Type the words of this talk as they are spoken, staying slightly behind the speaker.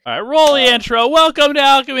All right, roll the intro. Welcome to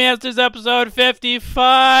Alchemy Hamsters episode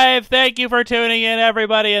 55. Thank you for tuning in,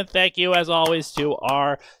 everybody, and thank you, as always, to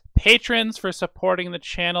our patrons for supporting the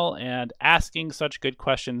channel and asking such good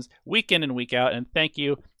questions week in and week out. And thank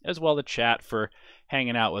you, as well, to chat for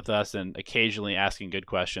hanging out with us and occasionally asking good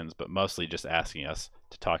questions, but mostly just asking us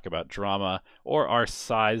to talk about drama or our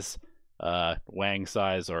size, Wang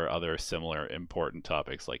size, or other similar important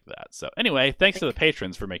topics like that. So anyway, thanks to the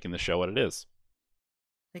patrons for making the show what it is.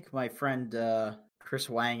 I think my friend Chris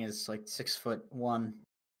Wang is like 6'1".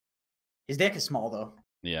 His deck is small though.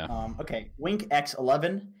 Yeah. Okay, Wink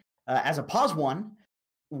X11. As a pause one,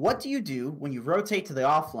 what do you do when you rotate to the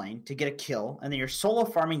off lane to get a kill, and then you're solo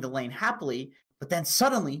farming the lane happily, but then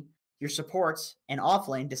suddenly your supports and off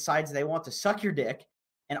lane decides they want to suck your dick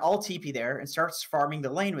and all TP there and starts farming the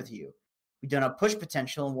lane with you? We don't have push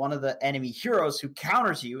potential, and one of the enemy heroes who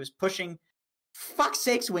counters you is pushing. Fuck's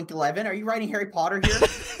sakes, Wink11. Are you writing Harry Potter here?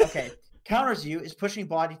 Okay. Counters you, is pushing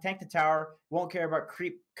body, tank the tower, won't care about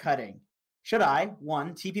creep cutting. Should I,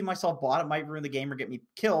 1, TP myself bot, it might ruin the game or get me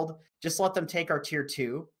killed, just let them take our tier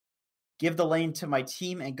 2, give the lane to my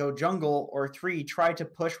team and go jungle, or 3, try to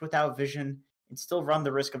push without vision and still run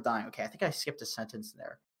the risk of dying? Okay, I think I skipped a sentence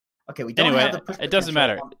there. Okay, we don't have the push. It doesn't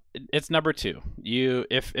matter. It's number 2.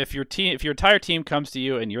 If your entire team comes to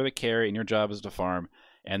you and you're the carry and your job is to farm,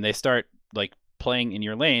 and they start like playing in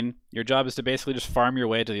your lane, your job is to basically just farm your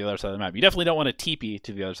way to the other side of the map. You definitely don't want to TP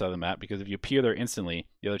to the other side of the map, because if you appear there instantly,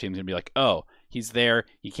 the other team's going to be like, oh, he's there,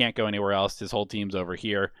 he can't go anywhere else, his whole team's over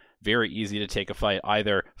here. Very easy to take a fight,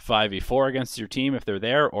 either 5v4 against your team if they're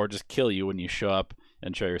there, or just kill you when you show up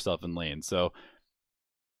and show yourself in lane. So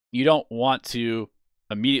you don't want to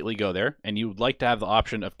immediately go there, and you would like to have the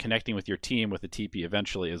option of connecting with your team with a TP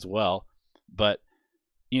eventually as well. But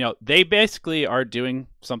they basically are doing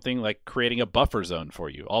something like creating a buffer zone for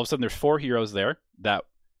you. All of a sudden, there's 4 heroes there that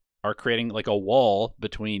are creating like a wall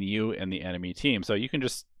between you and the enemy team. So you can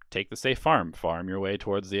just take the safe farm your way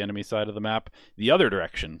towards the enemy side of the map, the other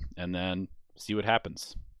direction, and then see what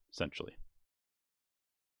happens, essentially.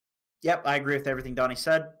 Yep, I agree with everything Donnie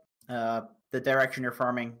said. The direction you're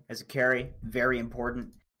farming as a carry, very important.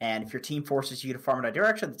 And if your team forces you to farm in a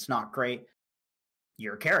direction that's not great,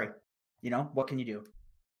 you're a carry. What can you do?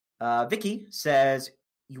 Vicky says,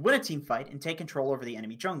 you win a team fight and take control over the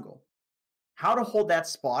enemy jungle. How to hold that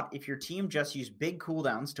spot if your team just used big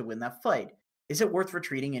cooldowns to win that fight? Is it worth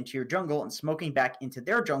retreating into your jungle and smoking back into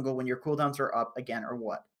their jungle when your cooldowns are up again, or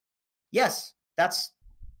what? Yes,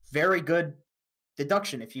 very good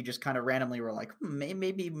deduction. If you just kind of randomly were like,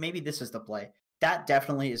 maybe this is the play. That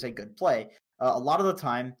definitely is a good play. A lot of the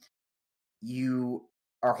time, you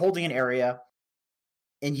are holding an area,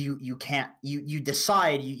 and you can't, you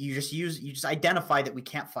decide, you just identify that we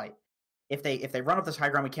can't fight. If they run up this high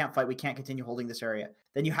ground, we can't fight, we can't continue holding this area,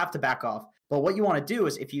 then you have to back off. But what you want to do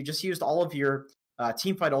is, if you just used all of your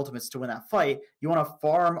team fight ultimates to win that fight, you want to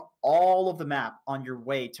farm all of the map on your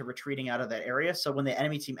way to retreating out of that area, so when the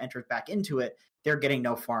enemy team enters back into it, they're getting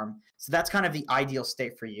no farm. So that's kind of the ideal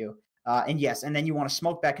state for you. And then you want to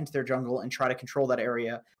smoke back into their jungle and try to control that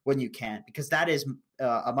area when you can, because that is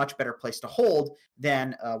a much better place to hold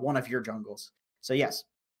than one of your jungles. So yes,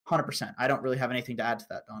 100%. I don't really have anything to add to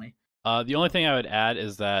that, Donnie. The only thing I would add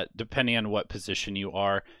is that depending on what position you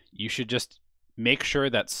are, you should just make sure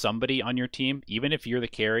that somebody on your team, even if you're the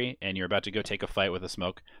carry and you're about to go take a fight with a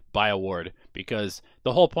smoke, buy a ward, because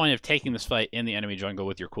the whole point of taking this fight in the enemy jungle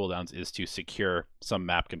with your cooldowns is to secure some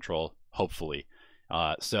map control, hopefully.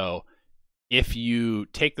 So if you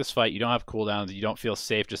take this fight, you don't have cooldowns, you don't feel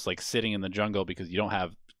safe just like sitting in the jungle because you don't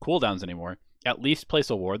have cooldowns anymore, at least place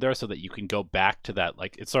a ward there so that you can go back to that.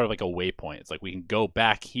 Like, it's sort of like a waypoint. It's like, we can go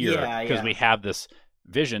back here because we have this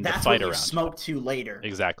vision to fight around. That's what you smoke to later.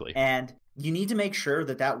 Exactly. And you need to make sure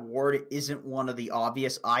that ward isn't one of the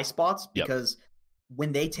obvious eye spots, because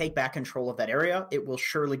when they take back control of that area, it will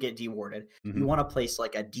surely get dewarded. Mm-hmm. You want to place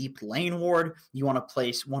like a deep lane ward. You want to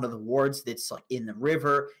place one of the wards that's like in the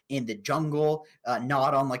river, in the jungle,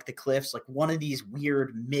 not on like the cliffs, like one of these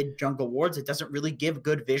weird mid jungle wards. It doesn't really give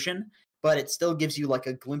good vision, but it still gives you like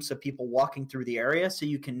a glimpse of people walking through the area so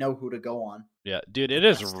you can know who to go on. Yeah, dude, it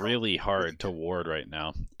is really hard to ward right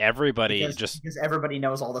now. Because everybody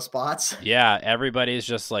knows all the spots. Yeah, everybody's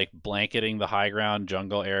just like blanketing the high ground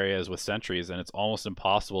jungle areas with sentries, and it's almost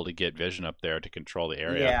impossible to get vision up there to control the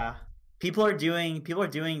area. Yeah. People are doing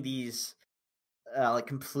these like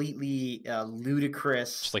completely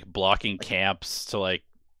ludicrous, just like blocking camps to like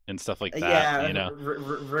and stuff like that. Yeah, You know,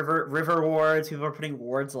 river wards. People are putting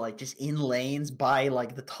wards like just in lanes by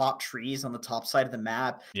like the top trees on the top side of the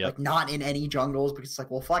map, Yep. like not in any jungles, because it's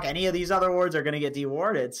like, well, fuck, any of these other wards are gonna get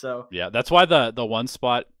dewarded. So yeah, that's why the one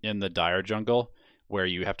spot in the Dire jungle where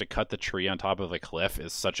you have to cut the tree on top of a cliff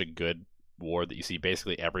is such a good ward that you see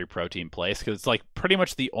basically every pro team place, because it's like pretty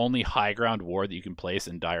much the only high ground ward that you can place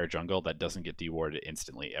in Dire jungle that doesn't get dewarded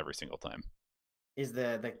instantly every single time. is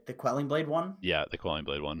the Quelling Blade one? Yeah, the Quelling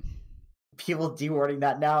Blade one. People dewarding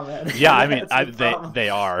that now, man. Yeah, I mean, That's the problem. they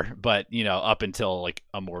are, but you know, up until like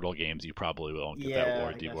Immortal games, you probably won't get that Yeah,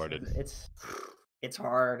 ward I guess dewarded. it's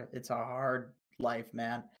hard. It's a hard life,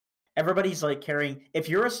 man. Everybody's like carrying. If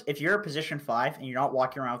you're a position 5 and you're not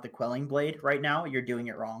walking around with the Quelling Blade right now, you're doing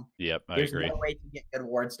it wrong. Yep, I There's agree. no way to get good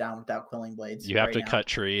wards down without Quelling Blades. You have right to now. cut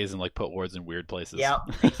trees and like put wards in weird places. Yeah,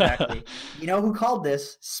 exactly. You know who called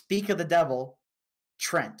this? Speak of the devil,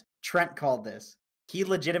 Trent. Trent called this. He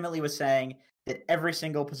legitimately was saying that every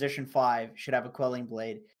single position 5 should have a Quelling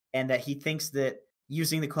Blade, and that he thinks that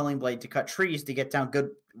using the Quelling Blade to cut trees to get down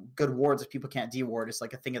good wards if people can't deward is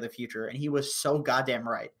like a thing of the future. And he was so goddamn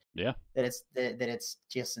right. Yeah. That it's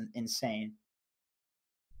just insane.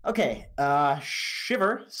 Okay,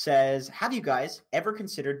 Shiver says, have you guys ever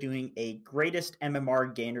considered doing a greatest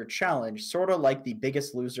MMR gainer challenge, sort of like the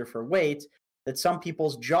Biggest Loser for weight that some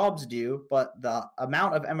people's jobs do, but the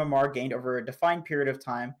amount of MMR gained over a defined period of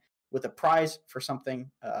time with a prize for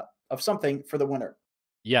something for the winner?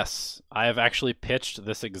 Yes, I have actually pitched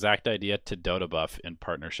this exact idea to DotaBuff in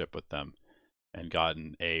partnership with them and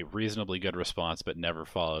gotten a reasonably good response, but never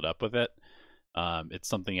followed up with it. It's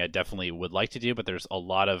something I definitely would like to do, but there's a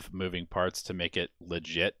lot of moving parts to make it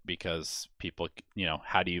legit, because people, you know,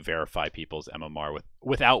 how do you verify people's MMR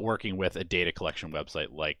without working with a data collection website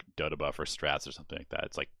like DotaBuff or Strats or something like that?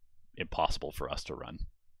 It's like impossible for us to run.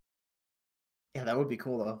 Yeah, that would be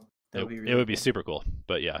cool though. That would be really it would be cool. super cool.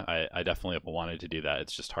 But yeah, I definitely have wanted to do that.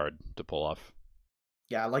 It's just hard to pull off.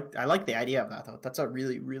 Yeah, I like the idea of that though. That's a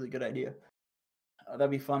really, really good idea. That'd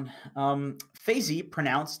be fun. Fazy,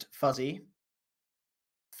 pronounced Fuzzy.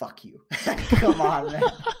 Fuck you. Come on, man.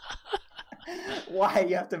 Why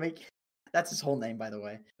you have to make that's his whole name, by the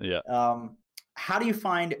way. Yeah. How do you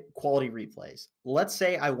find quality replays? Let's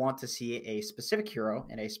say I want to see a specific hero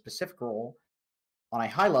in a specific role on a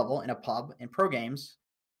high level in a pub in pro games.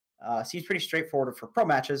 Seems pretty straightforward for pro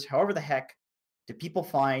matches. However, the heck do people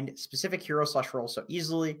find specific hero / role so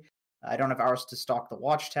easily? I don't have hours to stalk the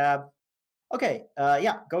watch tab. Okay,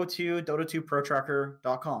 yeah, go to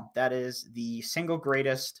Dota2ProTracker.com. That is the single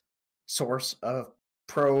greatest source of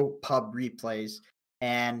pro pub replays.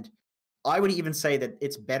 And I would even say that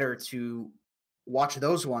it's better to watch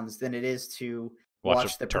those ones than it is to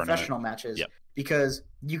watch the professional matches. Yep. Because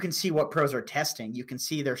you can see what pros are testing. You can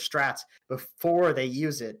see their strats before they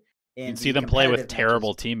use it. You can see them play with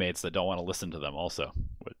terrible teammates that don't want to listen to them also.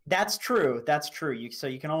 That's true. That's true. So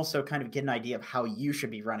you can also kind of get an idea of how you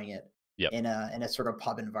should be running it. Yep. In a sort of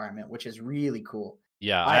pub environment, which is really cool.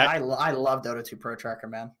 Yeah, I love Dota 2 Pro Tracker,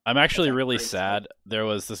 man. I'm actually really sad. There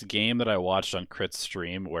was this game that I watched on Crit's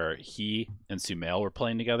stream where he and Sumail were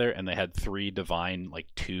playing together, and they had 3 Divine, like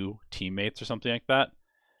 2 teammates or something like that.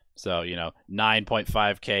 So, you know,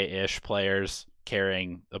 9.5k-ish players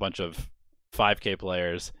carrying a bunch of 5k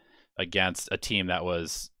players against a team that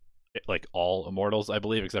was like all Immortals, I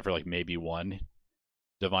believe, except for like maybe one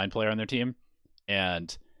Divine player on their team.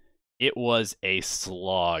 And it was a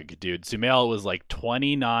slog, dude. Sumail was like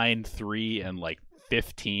 29-3 and like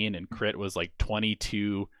 15, and Crit was like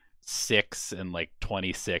 22-6 and like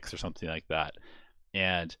 26 or something like that.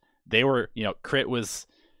 And they were, you know, Crit was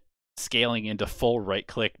scaling into full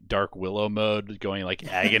right-click Dark Willow mode, going like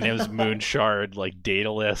Aghanim's Moonshard, like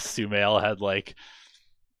Daedalus. Sumail had like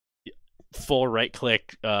full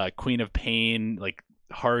right-click Queen of Pain, like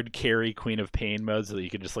hard carry Queen of Pain mode, so that you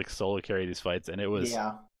could just like solo carry these fights. And it was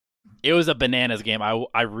it was a bananas game.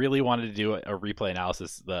 I really wanted to do a replay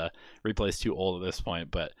analysis. The replay's too old at this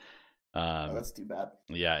point, but that's too bad.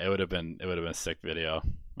 Yeah, it would have been a sick video,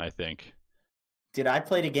 I think. Dude, I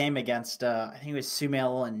played a game against I think it was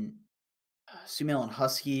Sumail and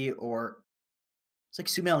Husky, or it's like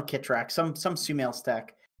Sumail and Kitrak, some Sumail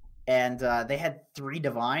stack, and they had 3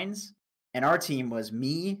 Divines, and our team was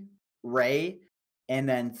me, Ray, and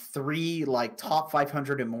then 3 like top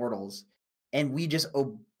 500 Immortals. And we just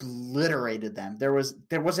obliterated them. There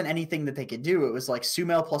wasn't anything that they could do. It was like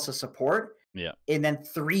Sumail plus a support. Yeah. And then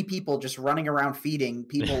 3 people just running around feeding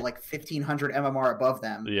people like 1500 MMR above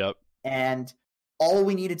them. Yep. And all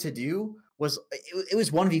we needed to do was it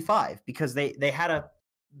was 1v5, because they had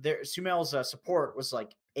their Sumail's support was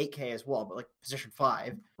like 8k as well, but like position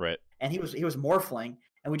 5. Right. And he was morphling,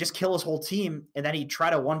 and we just kill his whole team, and then he'd try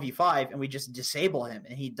to 1v5 and we just disable him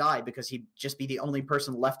and he'd die because he'd just be the only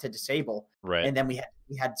person left to disable. Right. And then we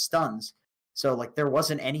had stuns. So like there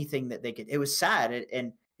wasn't anything that they could. It was sad.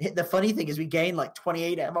 And the funny thing is we gained like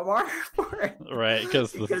 28 MMR for it. Right,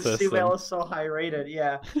 because Sumail is so high rated.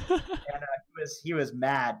 Yeah. And he was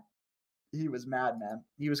mad. He was mad, man.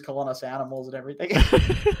 He was calling us animals and everything.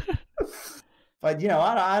 But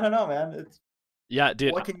I don't know, man. It's, yeah,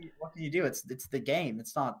 dude. What can you do? It's the game.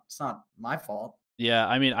 It's not my fault. Yeah,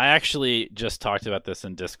 I mean, I actually just talked about this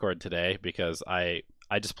in Discord today because I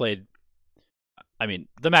just played. I mean,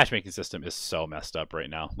 the matchmaking system is so messed up right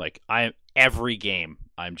now. Like, every game,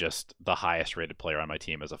 I'm just the highest rated player on my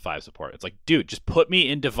team as a 5 support. It's like, dude, just put me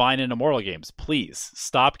in Divine and Immortal games, please.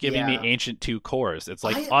 Stop giving me Ancient 2 cores. It's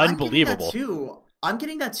like unbelievable. I'm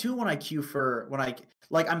getting that too when I queue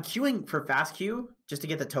I'm queuing for fast queue just to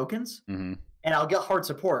get the tokens, and I'll get hard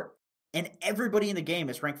support, and everybody in the game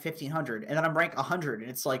is ranked 1500, and then I'm ranked 100,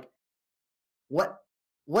 and it's like, what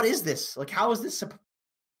is this? Like, how is this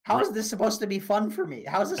supposed to be fun for me?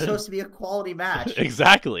 How is this supposed to be a quality match?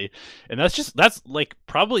 Exactly. And that's like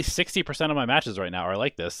probably 60% of my matches right now are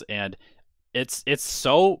like this. And it's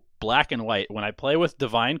so black and white. When I play with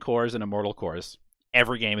Divine cores and Immortal cores,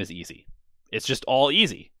 every game is easy. It's just all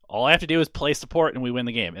easy. All I have to do is play support and we win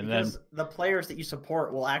the game. And because then the players that you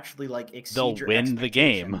support will actually like exceed they'll your win the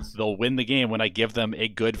game. They'll win the game when I give them a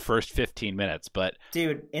good first 15 minutes. But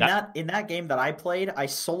dude, in that game that I played, I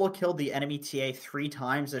solo killed the enemy TA 3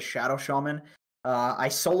 times as Shadow Shaman. I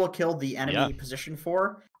solo killed the enemy position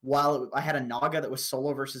 4 while I had a Naga that was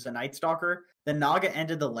solo versus a Night Stalker. The Naga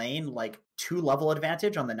ended the lane like 2 level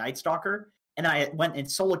advantage on the Night Stalker, and I went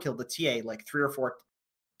and solo killed the TA like 3 or 4.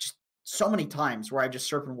 So many times where I just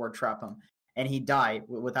Serpent Ward trap him and he died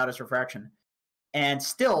without his refraction. And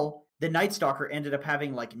still, the Night Stalker ended up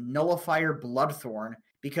having like Nullifier Bloodthorn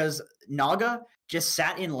because Naga just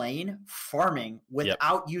sat in lane farming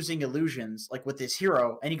without using illusions, like with his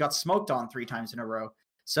hero, and he got smoked on 3 times in a row.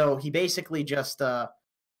 So he basically just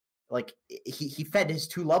he fed his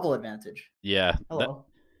 2 level advantage. Yeah. Hello.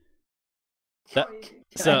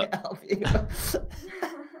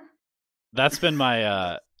 That's been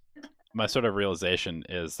my my sort of realization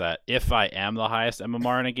is that if I am the highest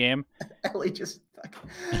MMR in a game, Ellie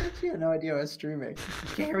she had no idea I was streaming.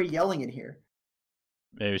 You can't hear me yelling in here.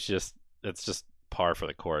 Maybe it's just par for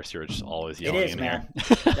the course. You're just always yelling in man.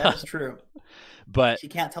 here. That is true. But she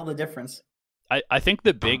can't tell the difference. I think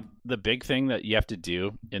the big thing that you have to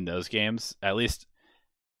do in those games, at least,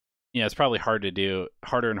 it's probably harder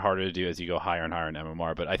and harder to do as you go higher and higher in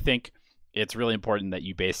MMR. But I think it's really important that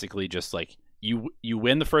you basically just like. You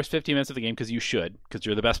win the first 15 minutes of the game because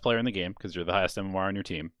you're the best player in the game because you're the highest MMR on your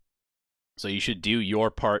team. So you should do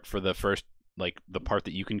your part for the first, like the part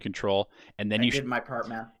that you can control, and then I did my part,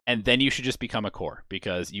 man. And then you should just become a core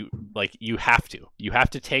because you have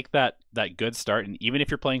to take that good start, and even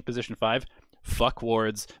if you're playing position 5, fuck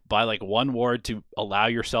wards, buy like 1 ward to allow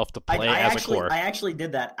yourself to play a core. I actually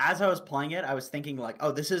did that as I was playing it. I was thinking like,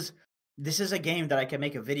 oh, this is a game that I can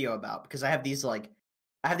make a video about because I have these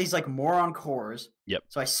moron cores. Yep.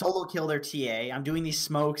 So I solo kill their TA. I'm doing these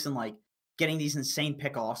smokes and like getting these insane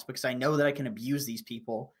pickoffs because I know that I can abuse these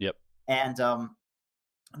people. Yep. And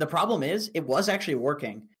the problem is it was actually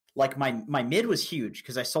working. Like my mid was huge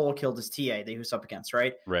because I solo killed his TA that he was up against,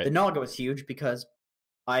 right? Right. The Naga was huge because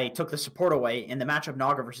I took the support away in the matchup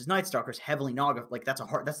Naga versus Night Stalkers, heavily Naga. Like that's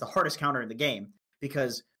the hardest counter in the game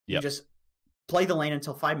because you just play the lane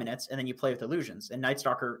until 5 minutes, and then you play with illusions. And Night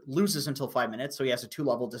Stalker loses until 5 minutes, so he has a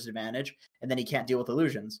 2-level disadvantage, and then he can't deal with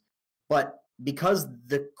illusions. But because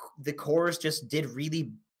the cores just did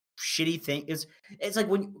really shitty things, it's like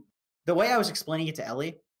the way I was explaining it to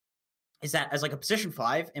Ellie is that as like a position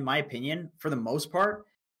 5, in my opinion, for the most part,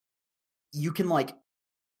 you can like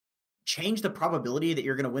change the probability that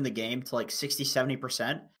you're going to win the game to like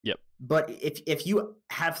 60-70%. Yep. But if you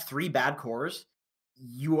have 3 bad cores,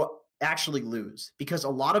 you actually lose because a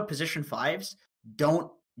lot of position 5s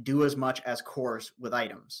don't do as much as cores with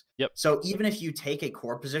items. Yep. So even if you take a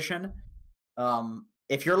core position,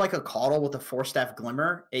 if you're like a Caudle with a 4-staff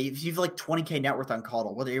Glimmer, if you've like 20k net worth on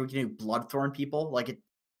Caudle, whether you're going to do Bloodthorn people, like it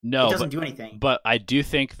doesn't do anything. But I do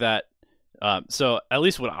think that, so at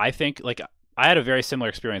least what I think, like I had a very similar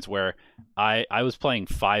experience where I was playing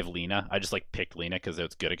 5 Lina. I just like picked Lina because it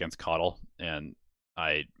was good against Caudle, and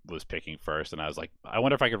I was picking first, and I was like, I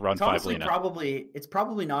wonder if I could run 5 Lina. It's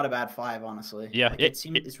probably not a bad 5, honestly. Yeah, like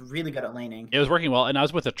it's really good at laning. It was working well, and I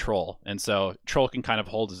was with a Troll, and so Troll can kind of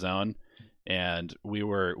hold his own, and we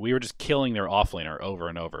were just killing their offlaner over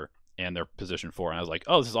and over, and their position 4, and I was like,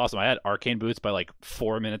 oh, this is awesome. I had Arcane Boots by like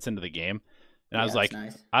 4 minutes into the game, And Yeah, it's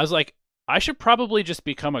nice. I was like, I should probably just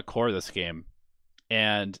become a core this game.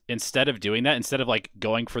 And instead of doing that, instead of like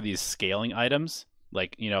going for these scaling items,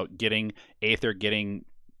 like, you know, getting Aether, getting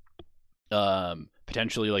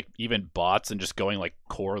potentially like even bots and just going like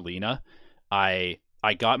core Lina, I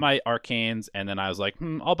got my arcanes and then I was like,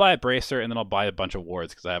 I'll buy a bracer and then I'll buy a bunch of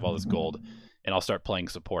wards because I have all this gold and I'll start playing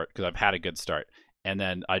support because I've had a good start. And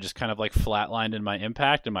then I just kind of like flatlined in my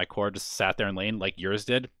impact and my core just sat there in lane like yours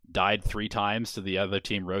did, died 3 times to the other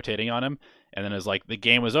team rotating on him. And then it was like the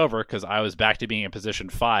game was over because I was back to being in position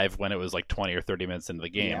 5 when it was like 20 or 30 minutes into the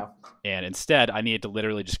game. Yeah. And instead, I needed to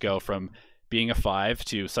literally just go from being a 5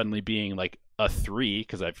 to suddenly being like a 3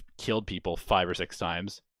 because I've killed people 5 or 6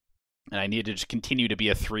 times. And I needed to just continue to be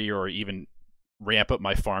a 3 or even ramp up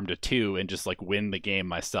my farm to 2 and just like win the game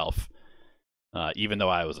myself. Even though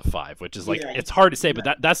I was a 5, which is like, it's hard to say,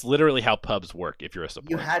 but that's literally how pubs work if you're a support.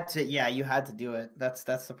 You had to do it. That's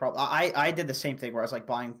the problem. I did the same thing where I was like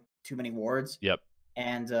buying too many wards. Yep.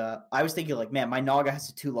 And I was thinking like, man, my Naga has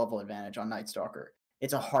a 2-level advantage on Night Stalker.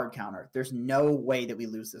 It's a hard counter. There's no way that we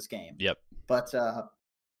lose this game. Yep. But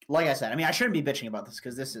like I said, I mean, I shouldn't be bitching about this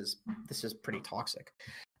because this is pretty toxic.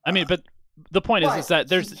 I mean, but the point is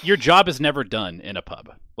that your job is never done in a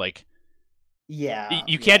pub. Like, yeah,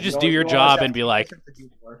 you can't just do your job and be like,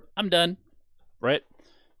 I'm done, right?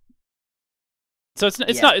 So it's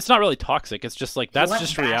not really toxic. It's just like that's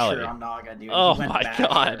just reality. On Naga, dude. Oh my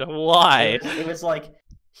god, why? It was like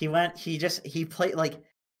he played like,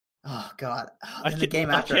 oh god. I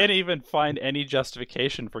can't even find any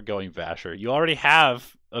justification for going Vasher. You already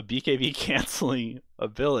have a BKB canceling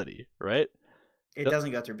ability, right? It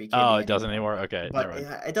doesn't go through BKB. Oh, it doesn't anymore. Okay, but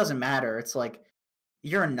it doesn't matter. It's like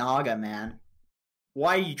you're a Naga, man.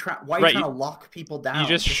 Why are you trying to lock people down? You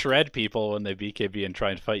just shred people when they BKB and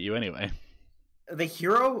try and fight you anyway. The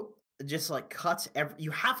hero just like cuts you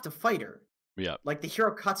have to fight her. Yeah. Like the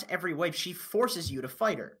hero cuts every wave. She forces you to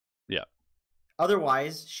fight her. Yeah.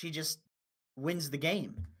 Otherwise, she just wins the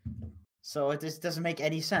game. So it just doesn't make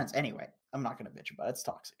any sense. Anyway, I'm not going to bitch about it. It's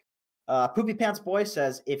toxic. Poopy Pants Boy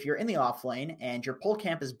says, if you're in the off lane and your pull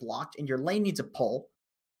camp is blocked and your lane needs a pull,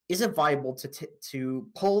 is it viable to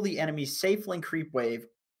pull the enemy's safe lane creep wave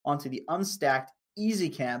onto the unstacked easy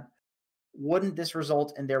camp? Wouldn't this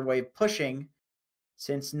result in their wave pushing,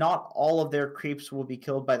 since not all of their creeps will be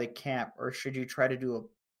killed by the camp, or should you try to do a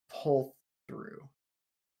pull through?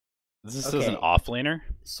 This is an off laner?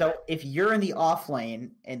 So if you're in the off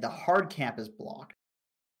lane and the hard camp is blocked,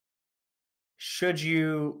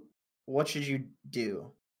 what should you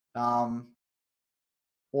do?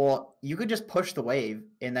 Well, you could just push the wave,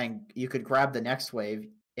 and then you could grab the next wave,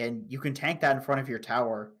 and you can tank that in front of your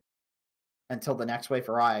tower until the next wave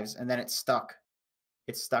arrives, and then it's stuck.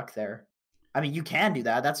 It's stuck there. I mean, you can do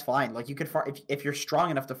that. That's fine. Like you could farm if you're strong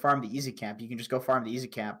enough to farm the easy camp, you can just go farm the easy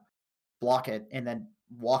camp, block it, and then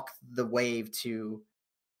walk the wave to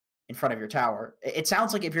in front of your tower. It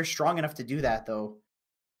sounds like if you're strong enough to do that, though,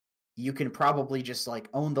 you can probably just like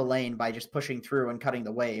own the lane by just pushing through and cutting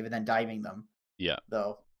the wave and then diving them. Yeah.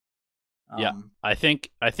 Though. Yeah. I think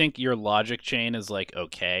your logic chain is like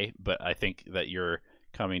okay, but I think that you're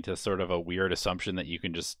coming to sort of a weird assumption that you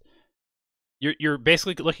can just you're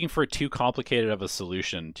basically looking for too complicated of a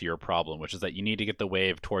solution to your problem, which is that you need to get the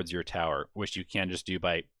wave towards your tower, which you can just do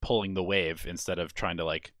by pulling the wave instead of trying to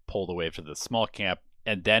like pull the wave to the small camp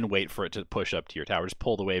and then wait for it to push up to your tower. Just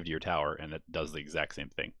pull the wave to your tower and it does the exact same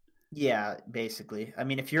thing. Yeah, basically. I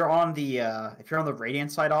mean, if you're on the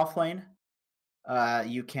Radiant side off lane,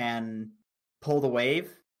 you can pull the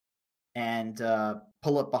wave and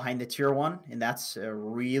pull it behind the tier 1, and that's a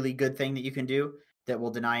really good thing that you can do that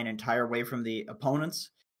will deny an entire wave from the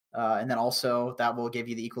opponents. And then also that will give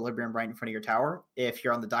you the equilibrium right in front of your tower. If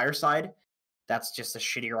you're on the Dire side, that's just a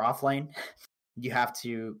shittier off lane. You have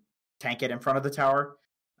to tank it in front of the tower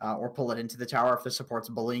or pull it into the tower if the support's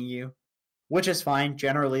bullying you, which is fine.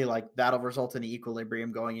 Generally, like that'll result in the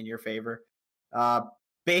equilibrium going in your favor.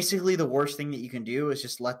 Basically, the worst thing that you can do is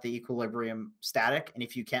just let the equilibrium static, and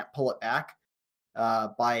if you can't pull it back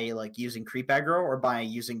by like using creep aggro or by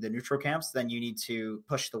using the neutral camps, then you need to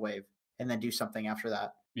push the wave and then do something after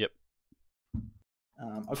that. Yep.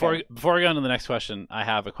 Okay. Before we go on to the next question, I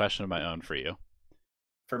have a question of my own for you.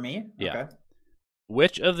 For me? Yeah. Okay.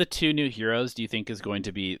 Which of the 2 new heroes do you think is going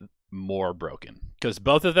to be more broken? Because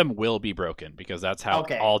both of them will be broken, because that's how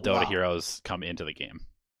all Dota heroes come into the game.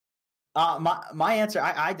 My answer,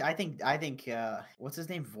 I think what's his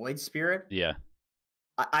name? Void Spirit? Yeah.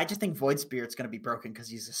 I just think Void Spirit's going to be broken because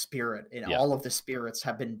he's a spirit, and all of the spirits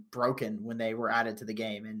have been broken when they were added to the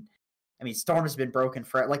game. And I mean, Storm has been broken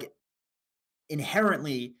for like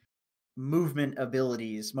inherently. movement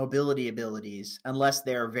abilities, mobility abilities, unless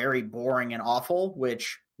they're very boring and awful,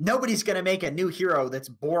 which nobody's going to make a new hero that's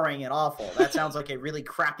boring and awful. That sounds like a really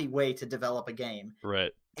crappy way to develop a game.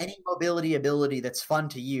 Right. Any mobility ability that's fun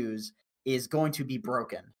to use is going to be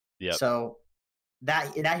broken. Yep. So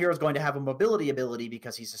that hero is going to have a mobility ability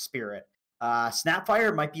because he's a spirit.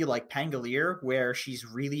 Snapfire might be like Pangolier, where she's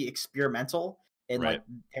really experimental and Right. like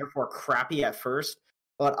therefore crappy at first.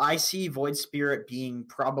 But I see Void Spirit being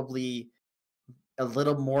probably a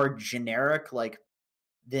little more generic, like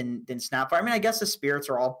than Snapfire. I mean, I guess the spirits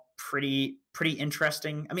are all pretty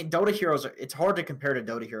interesting. I mean, Dota heroes it's hard to compare to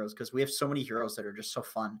Dota heroes because we have so many heroes that are just so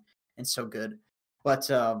fun and so good. But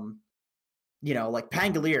you know, like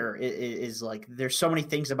Pangolier is like there's so many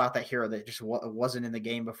things about that hero that just wasn't in the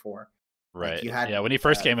game before. Right. Like you had, when he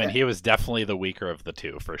first came in, he was definitely the weaker of the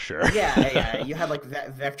two, for sure. yeah. You had like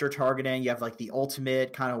vector targeting. You have like the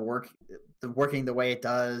ultimate kind of working the way it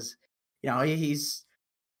does. You know, it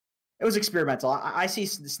was experimental. I see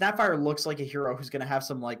Snapfire looks like a hero who's going to have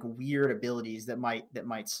some like weird abilities that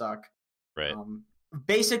might suck. Right.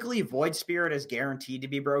 Basically, Void Spirit is guaranteed to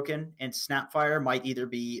be broken, and Snapfire might either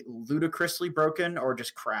be ludicrously broken or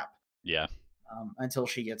just crap. Yeah. Until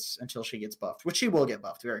she gets buffed, which she will get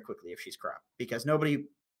buffed very quickly if she's crap, because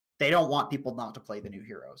they don't want people not to play the new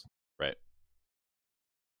heroes. Right.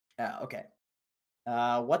 Okay.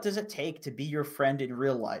 What does it take to be your friend in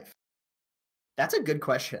real life? That's a good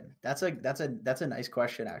question. That's a nice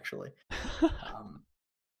question, actually.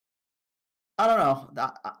 I don't know.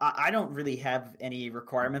 I don't really have any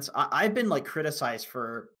requirements. I've been like criticized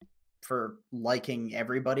for liking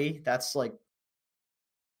everybody. That's like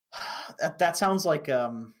that sounds like I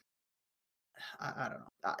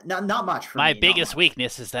don't know. Not much for my me, biggest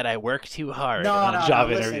weakness is that I work too hard on a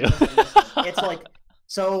job interview. Listen. It's like,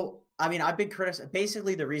 so I mean, I've been criticized.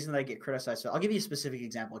 Basically, the reason that I get criticized, so I'll give you a specific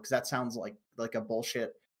example because that sounds like a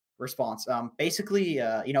bullshit response. Basically,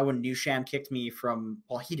 you know, when Nusham kicked me from,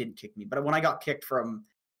 well, he didn't kick me, but when I got kicked from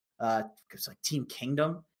it's like Team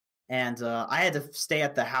Kingdom, and I had to stay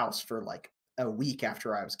at the house for like a week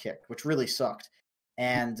after I was kicked, which really sucked.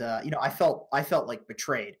 And you know, I felt like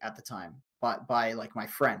betrayed at the time by like my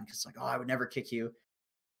friend, because like, oh, I would never kick you.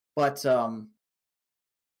 But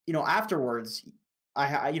you know, afterwards, I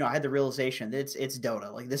had the realization that it's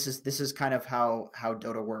Dota. Like this is kind of how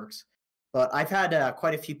Dota works. But I've had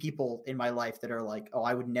quite a few people in my life that are like, oh,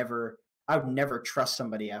 I would never trust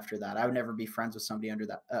somebody after that. I would never be friends with somebody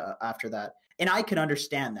after that. And I can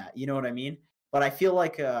understand that. You know what I mean? But I feel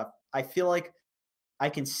like I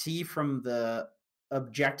can see from the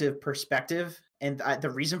objective perspective, and the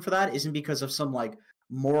reason for that isn't because of some like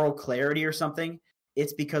moral clarity or something.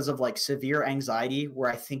 It's because of like severe anxiety where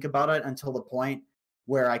I think about it until the point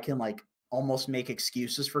where I can like almost make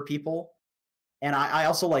excuses for people. And I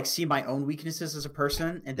also like see my own weaknesses as a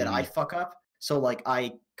person and that I fuck up. So like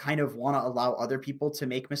I kind of want to allow other people to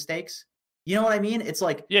make mistakes. You know what I mean? It's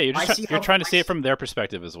like, yeah, you're trying to see it from their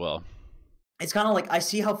perspective as well. It's kind of like I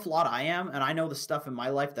see how flawed I am, and I know the stuff in my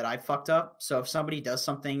life that I fucked up. So if somebody does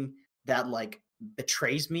something that like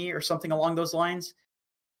betrays me or something along those lines,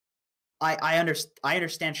 I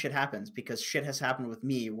understand shit happens, because shit has happened with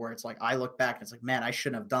me where it's like I look back and it's like, man, I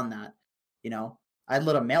shouldn't have done that. You know, I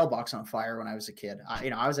lit a mailbox on fire when I was a kid.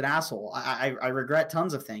 I was an asshole. I regret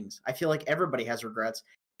tons of things. I feel like everybody has regrets,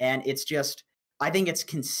 and it's just, I think it's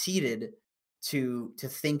conceited to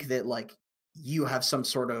think that like you have some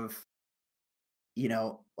sort of, you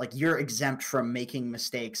know, like you're exempt from making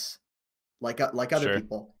mistakes like other Sure.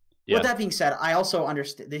 people. Yeah. With that being said, I also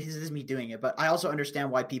understand, this is me doing it, but I also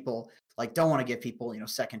understand why people like don't want to give people, you know,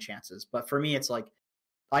 second chances. But for me, it's like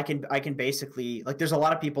I can basically, like, there's a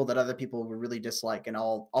lot of people that other people would really dislike, and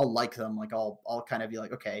I'll like them. Like I'll kind of be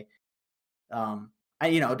like, okay,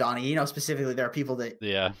 you know, Donnie, you know, specifically there are people that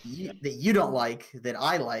you don't like, that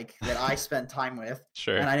I like, that I spend time with.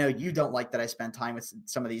 Sure. And I know you don't like that I spend time with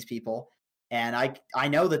some of these people. And I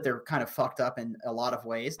know that they're kind of fucked up in a lot of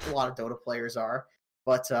ways. A lot of Dota players are,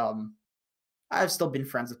 but I've still been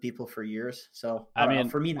friends with people for years. So I mean,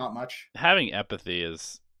 for me, not much. Having empathy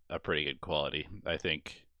is a pretty good quality, I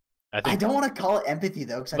think. I don't want to call it empathy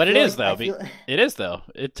though, but it is though. It is though.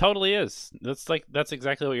 It totally is. That's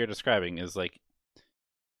exactly what you're describing. Is like,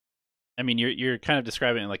 I mean, you're kind of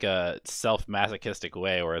describing it in like a self-masochistic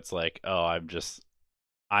way, where it's like, oh, I'm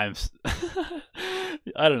I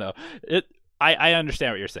don't know. I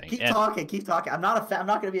understand what you're saying. Keep talking. I'm not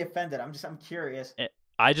going to be offended. I'm curious.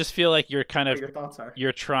 I just feel like you're kind of, your thoughts are.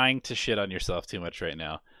 You're trying to shit on yourself too much right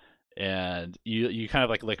now, and you kind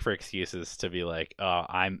of like look for excuses to be like, oh,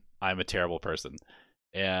 I'm a terrible person,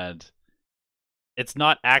 and it's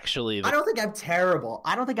not actually I don't think I'm terrible.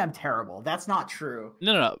 I don't think I'm terrible. That's not true.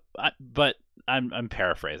 no. But I'm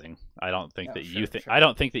paraphrasing. I don't think No, that you sure, think sure. I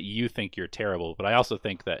don't think that you think you're terrible, but I also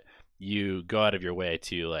think that you go out of your way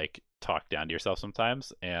to like talk down to yourself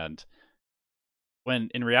sometimes, and when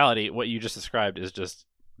in reality what you just described is just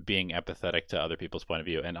being empathetic to other people's point of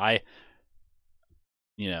view. And I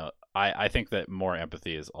think that more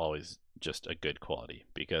empathy is always just a good quality,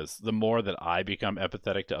 because the more that I become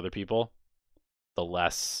empathetic to other people, the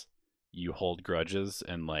less you hold grudges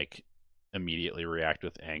and like immediately react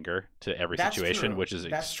with anger to every That's situation, true. which is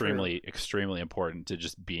That's true. extremely important to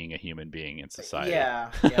just being a human being in society.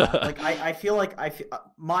 Yeah, yeah. Like I feel like I feel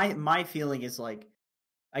my feeling is like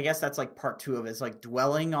I guess that's like part two of it, is like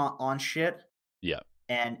dwelling on shit Yeah.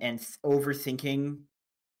 and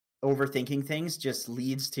overthinking things just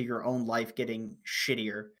leads to your own life getting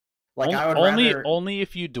shittier. Like I would rather. Only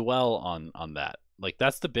if you dwell on that. Like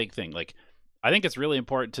that's the big thing. Like I think it's really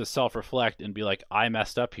important to self-reflect and be like, I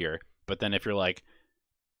messed up here. But then if you're like,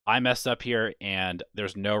 I messed up here and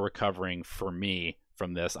there's no recovering for me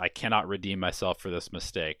from this, I cannot redeem myself for this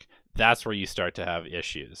mistake, that's where you start to have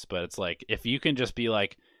issues. But it's like if you can just be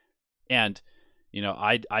like, and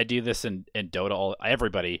I do this in Dota.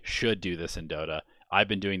 Everybody should do this in Dota. I've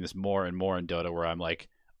been doing this more and more in Dota, where I'm like,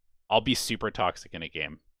 I'll be super toxic in a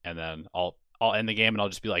game, and then I'll end the game, and I'll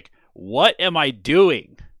just be like, what am I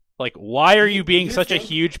doing? Like, why are you being You such a think?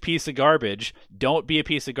 huge piece of garbage? Don't be a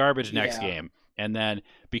piece of garbage next Yeah. game. And then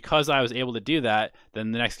because I was able to do that,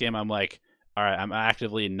 then the next game I'm like, all right, I'm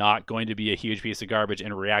actively not going to be a huge piece of garbage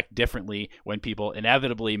and react differently when people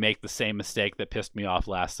inevitably make the same mistake that pissed me off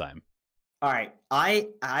last time. All right. I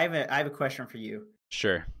have a question for you.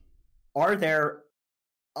 Sure. Are there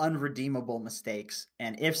unredeemable mistakes?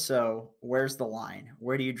 And if so, where's the line?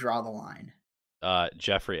 Where do you draw the line?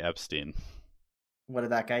 Jeffrey Epstein. What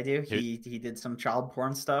did that guy do? He did some child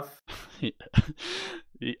porn stuff.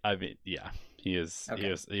 I mean, yeah, he is.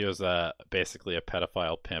 Okay. He was basically a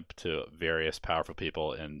pedophile pimp to various powerful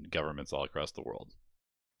people in governments all across the world.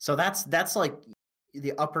 So that's like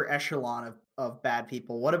the upper echelon of bad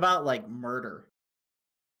people. What about like murder?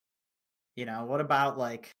 What about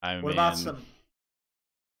like I what about mean,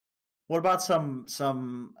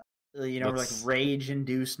 some like that's rage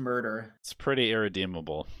induced murder? it's pretty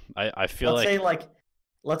irredeemable. I feel Let's say like like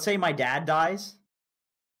let's say my dad dies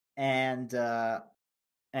and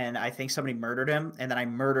I think somebody murdered him, and then I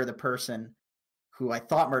murder the person who I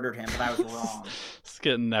thought murdered him, but I was wrong. it's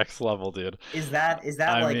getting next level, dude. Is that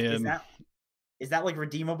I like mean, is that like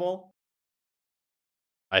redeemable?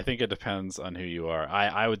 I think it depends on who you are.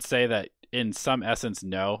 I would say that in some essence,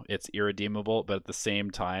 no, it's irredeemable, but at the same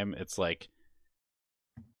time, it's like,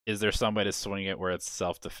 is there some way to swing it where it's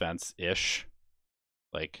self-defense ish?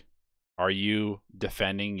 Like, are you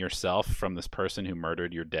defending yourself from this person who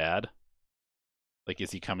murdered your dad? Like,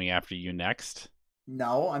 is he coming after you next?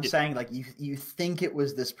 No, I'm It, saying like you think it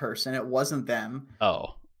was this person, it wasn't them.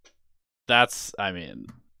 oh, that's. I mean,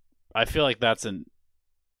 I feel like that's a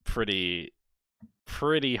pretty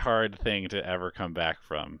hard thing to ever come back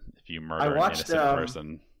from if you I murder an watched innocent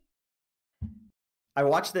person. I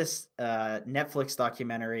watched this Netflix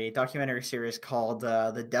documentary series called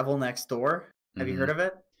The Devil Next Door. Have you Hmm. heard of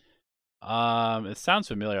it? It sounds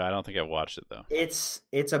familiar. I don't think I've watched it though. It's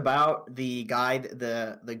about the guy,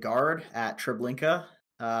 the guard at Treblinka,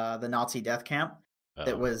 the Nazi death camp,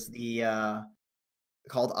 that Oh. was the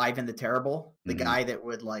called Ivan the Terrible, the Hmm. guy that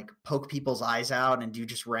would like poke people's eyes out and do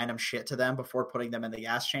just random shit to them before putting them in the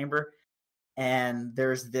gas chamber. And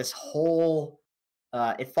there's this whole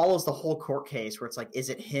it follows the whole court case where it's like, is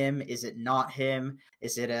it him? Is it not him?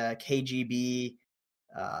 Is it a KGB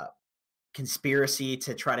uh, conspiracy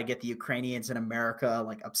to try to get the Ukrainians in America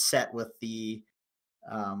like upset with the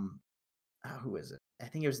who is it? I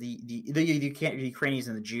think it was the Ukrainians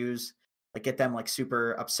and the Jews, like get them like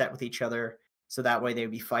super upset with each other, so that way they'd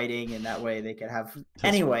be fighting, and that way they could have. This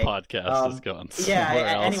Anyway, podcast is going yeah. somewhere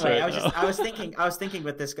else Anyway, right I was now. just I was thinking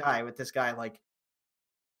with this guy, like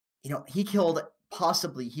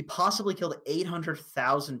he possibly killed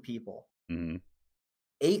 800,000 people. Hmm.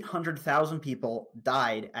 800,000 people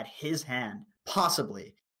died at his hand,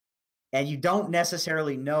 possibly. And you don't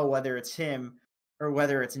necessarily know whether it's him or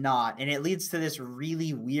whether it's not. And it leads to this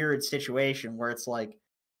really weird situation where it's like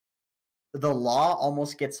the law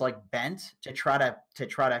almost gets like bent to try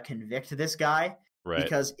to convict this guy, Right.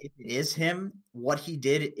 because if it is him, what he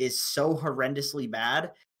did is so horrendously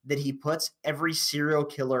bad that he puts every serial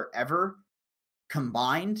killer ever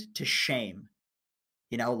combined to shame.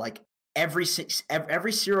 Like every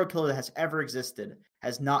serial killer that has ever existed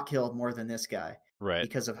has not killed more than this guy Right.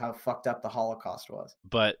 because of how fucked up the Holocaust was.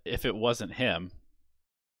 But if it wasn't him,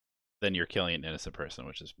 then you're killing an innocent person,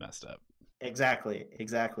 which is messed up. Exactly.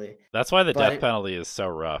 That's why the But death penalty is so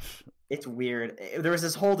rough. it's weird. There was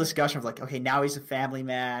this whole discussion of like, okay, now he's a family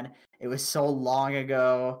man. It was so long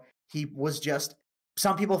ago. He was just.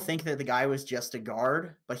 Some people think that the guy was just a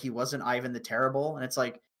guard, but he wasn't Ivan the Terrible. And it's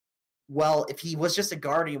like, well, if he was just a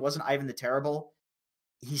guard and he wasn't Ivan the Terrible,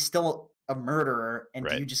 he's still a murderer. And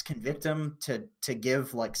do Right. you just convict him to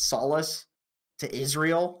give like solace to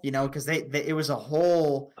Israel? You know, because they it was a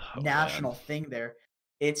whole Oh, national man. thing there.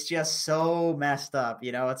 It's just so messed up.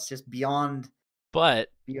 You know, it's just beyond But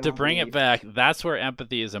to bring it belief. back, that's where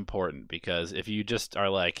empathy is important, because if you just are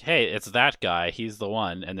like, hey, it's that guy, he's the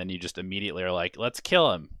one, and then you just immediately are like, let's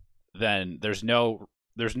kill him, then there's no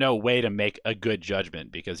way to make a good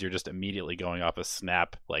judgment, because you're just immediately going off a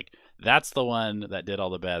snap like, that's the one that did all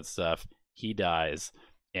the bad stuff, he dies.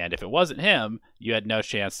 And if it wasn't him, you had no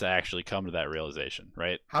chance to actually come to that realization,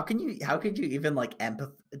 right? How could you even like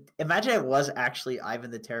imagine it was actually Ivan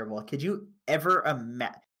the Terrible? Could you ever imagine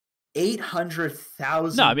No, I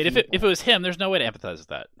 800,000 mean, if it people? was him, there's no way to empathize with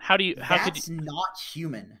that. How could you? That's not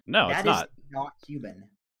human. No, it's That is not. not human.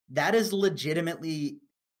 That is legitimately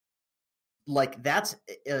like that's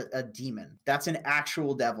a demon. That's an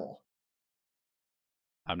actual devil.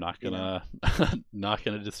 I'm not You know. gonna not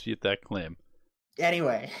gonna dispute that claim.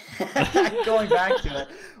 Anyway, going back to it,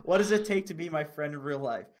 what does it take to be my friend in real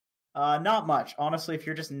life? Not much, honestly. If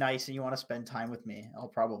you're just nice and you want to spend time with me, I'll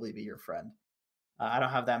probably be your friend. I don't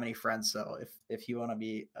have that many friends, so if you want to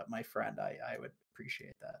be my friend, I would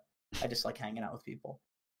appreciate that. I just like hanging out with people.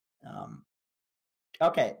 Um,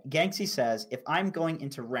 okay, Ganksy says, if I'm going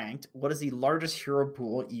into ranked, what is the largest hero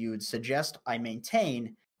pool you'd suggest I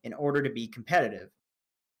maintain in order to be competitive?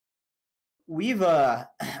 We've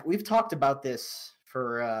we've talked about this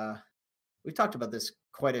we've talked about this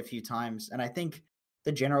quite a few times, and I think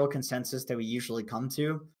the general consensus that we usually come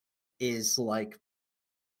to is like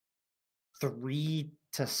 3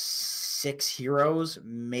 to 6 heroes,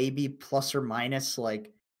 maybe plus or minus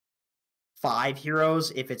like 5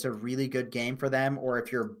 heroes if it's a really good game for them, or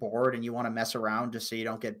if you're bored and you want to mess around just so you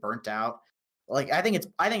don't get burnt out. Like I think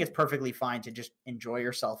it's perfectly fine to just enjoy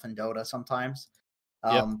yourself in Dota sometimes.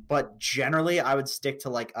 Yeah. But generally I would stick to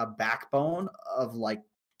like a backbone of like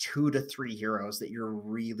 2 to 3 heroes that you're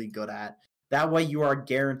really good at. That way you are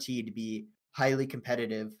guaranteed to be highly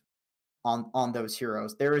competitive on those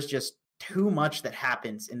heroes. There is just too much that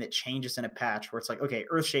happens and that changes in a patch where it's like, okay,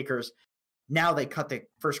 Earthshakers, now they cut the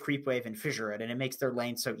first creep wave and fissure it, and it makes their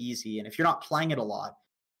lane so easy. And if you're not playing it a lot,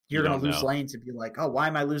 You you're going don't to lose know. lanes and be like, oh, why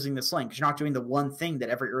am I losing this lane? Because you're not doing the one thing that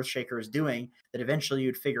every Earthshaker is doing that eventually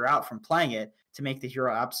you'd figure out from playing it to make the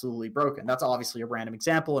hero absolutely broken. That's obviously a random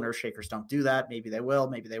example, and Earthshakers don't do that. Maybe they will,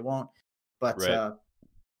 maybe they won't. But Right.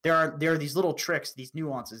 there are these little tricks, these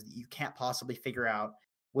nuances that you can't possibly figure out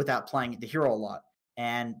without playing the hero a lot.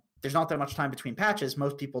 And there's not that much time between patches.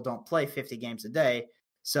 Most people don't play 50 games a day.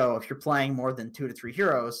 So if you're playing more than 2 to 3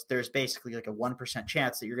 heroes, there's basically like a 1%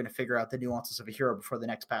 chance that you're going to figure out the nuances of a hero before the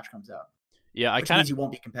next patch comes out, Yeah, which means you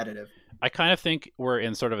won't be competitive. I kind of think we're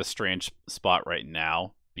in sort of a strange spot right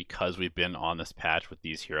now, because we've been on this patch with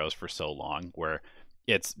these heroes for so long, where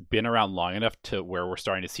it's been around long enough to where we're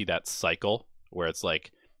starting to see that cycle where it's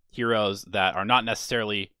like heroes that are not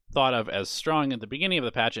necessarily thought of as strong at the beginning of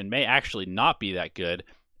the patch and may actually not be that good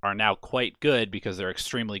are now quite good because they're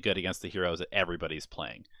extremely good against the heroes that everybody's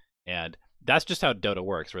playing. And that's just how Dota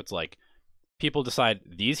works, where it's like people decide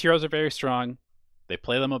these heroes are very strong, they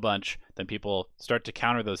play them a bunch, then people start to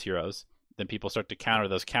counter those heroes, then people start to counter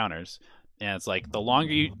those counters, and it's like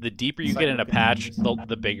the deeper you get in Cycle a patch, continues.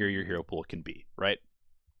 the bigger your hero pool can be, right?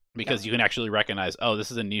 Because Yep. you can actually recognize, oh, this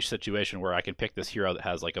is a niche situation where I can pick this hero that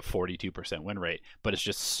has like a 42% win rate, but it's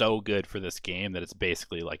just so good for this game that it's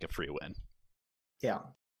basically like a free win. Yeah.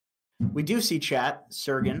 We do see chat,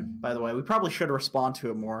 Sergen, by the way. We probably should respond to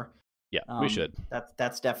it more. Yeah, we should.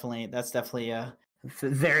 That's definitely a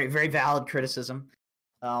very, very valid criticism.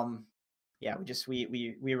 Yeah,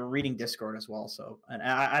 we were reading Discord as well, so and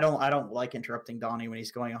I don't like interrupting Donnie when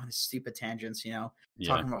he's going on his stupid tangents, Yeah,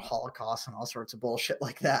 talking about Holocaust and all sorts of bullshit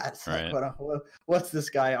like that. It's like right. what's this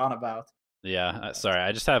guy on about? Yeah, sorry.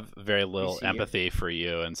 I just have very We little see you. empathy for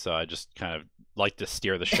you, and so I just kind of like to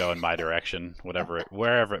steer the show in my direction, wherever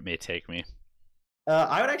it may take me.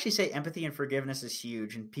 I would actually say empathy and forgiveness is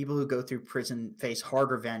huge, and people who go through prison face hard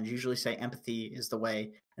revenge usually say empathy is the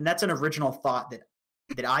way, and that's an original thought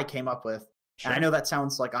that I came up with. And I Sure. know that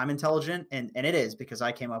sounds like I'm intelligent, and it is because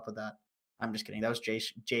I came up with that. I'm just kidding. That was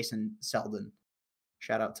Jason Selden.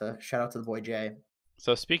 Shout out to the boy Jay,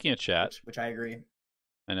 So speaking of chat, which I agree.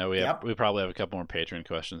 I know Yep. we probably have a couple more Patreon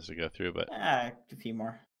questions to go through, but A few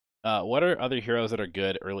more. What are other heroes that are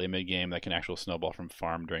good early and mid game that can actually snowball from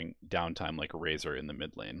farm during downtime, like Razor in the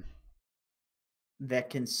mid lane? That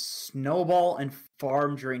can snowball and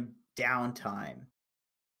farm during downtime.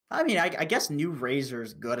 I mean, I guess new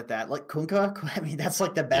Razor's good at that. Like Kunkka, I mean, that's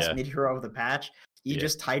like the best Yeah, mid hero of the patch. You yeah,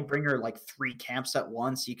 just Tidebringer like 3 camps at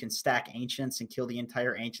once. You can stack Ancients and kill the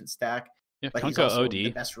entire Ancient stack. yeah. But he's Kunkka also the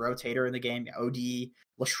OD. best rotator in the game. OD,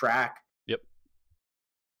 Leshrac. Yep.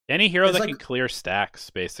 Any hero It's that like can clear stacks,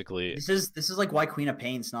 basically. this is like why Queen of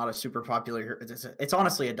Pain's not a super popular hero. It's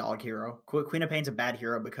honestly a dog hero. Queen of Pain's a bad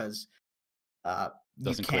hero because uh you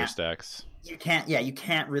Doesn't clear can't stacks. you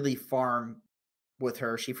can't really farm with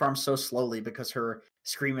her. She farms so slowly because her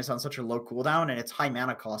scream is on such a low cooldown and it's high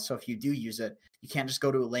mana cost. So if you do use it, you can't just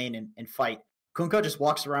go to a lane and fight. Kunkka just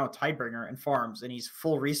walks around with Tidebringer and farms, and he's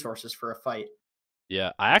full resources for a fight.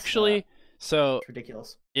 Yeah, I It's, actually so it's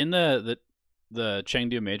ridiculous. in the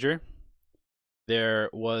Chengdu Major, there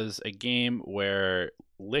was a game where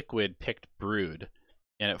Liquid picked Brood,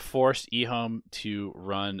 and it forced eHome to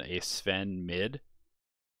run a Sven mid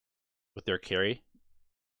with their carry,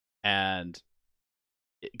 and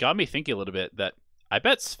it got me thinking a little bit that I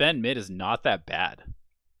bet Sven mid is not that bad No, not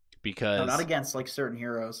because against like certain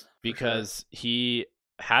heroes. For sure. he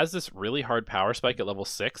has this really hard power spike at level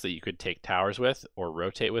 6 that you could take towers with or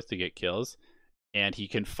rotate with to get kills, and he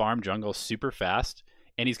can farm jungle super fast.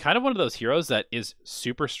 And he's kind of one of those heroes that is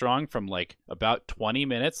super strong from like about 20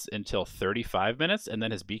 minutes until 35 minutes, and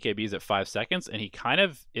then his BKB is at 5 seconds, and he kind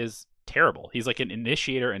of is terrible. He's like an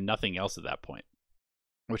initiator and nothing else at that point,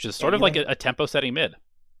 which is Yeah, sort of like a tempo setting mid.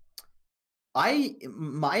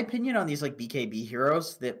 My opinion on these like BKB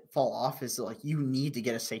heroes that fall off is that, like, you need to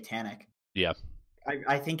get a Satanic. Yeah.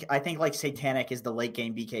 I think like Satanic is the late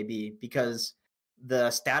game BKB because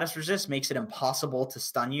the status resist makes it impossible to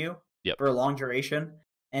stun you Yep. for a long duration,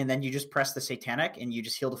 and then you just press the Satanic and you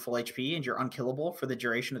just heal to full HP and you're unkillable for the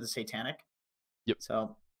duration of the Satanic. Yep.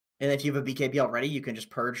 So, and if you have a BKB already, you can just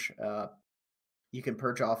purge. You can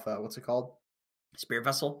purge off what's it called, Spirit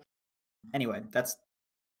Vessel. Anyway, that's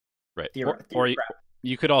Right. theory. Or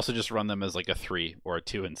you could also just run them as like a 3 or a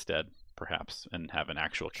 2 instead, perhaps, and have an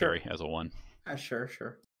actual carry as a 1. Sure.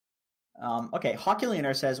 Okay, Hockey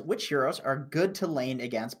Leonard says, which heroes are good to lane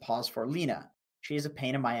against? Pause for Lina. She is a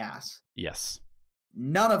pain in my ass. Yes.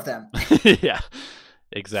 None of them. Yeah.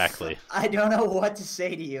 Exactly. I don't know what to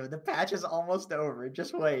say to you. The patch is almost over.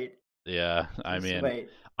 Just wait. Yeah. I Just mean, wait.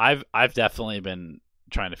 I've definitely been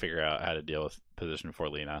trying to figure out how to deal with position for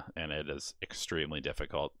Lina, and it is extremely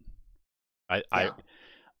difficult. Yeah.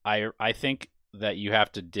 I think that you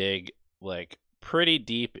have to dig like pretty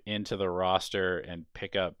deep into the roster and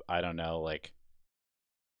pick up, I don't know, like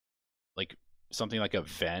something like a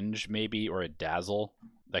Venge maybe, or a Dazzle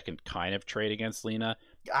that can kind of trade against Lina,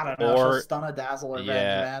 I don't know. or She'll stun a Dazzle or Venge,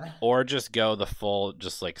 man. or just go the full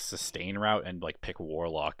just like sustain route and like pick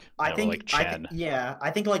Warlock, I or think, like Chen.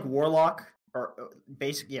 I think like Warlock or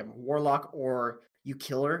Warlock, or you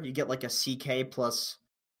kill her. You get like a CK plus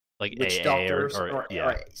Like Witch AA Doctors or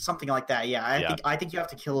or something like that. Yeah, Yeah. I think you have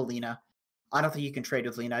to kill Alina. I don't think you can trade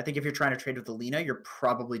with Lina. I think if you're trying to trade with Alina, you're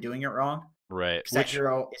probably doing it wrong. right, Because that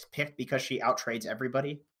hero is picked because she outtrades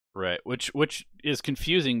everybody. right, which is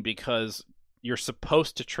confusing because you're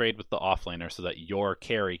supposed to trade with the offlaner so that your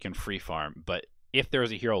carry can free farm, but if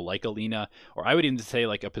there's a hero like Alina, or I would even say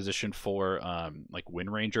like a position for like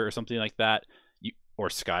Wind Ranger or something like that, or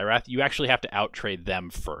Skywrath, you actually have to outtrade them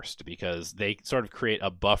first because they sort of create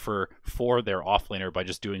a buffer for their offlaner by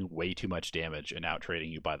just doing way too much damage and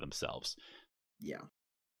outtrading you by themselves. Yeah.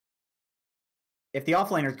 If the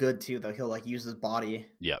offlaner's good too, though, he'll like use his body.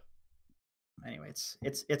 Yep. Anyway,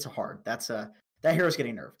 it's hard. That hero's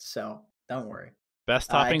getting nerfed, so don't worry. Best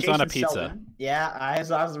toppings on a Jason pizza. Selden. Yeah, I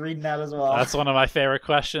was reading that as well. That's one of my favorite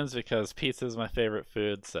questions because pizza is my favorite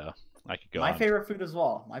food, so I could go My on. favorite food as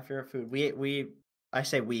well. My favorite food. I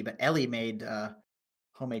say we, but Ellie made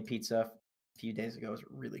homemade pizza a few days ago. It was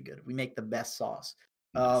really good. We make the best sauce.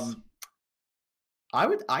 Nice.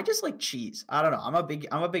 I just like cheese. I don't know.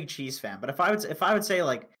 I'm a big cheese fan. But if I would say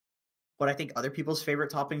like what I think other people's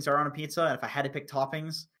favorite toppings are on a pizza, and if I had to pick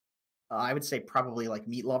toppings, I would say probably like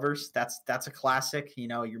meat lovers. That's a classic. You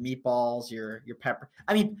know, your meatballs, your pepper.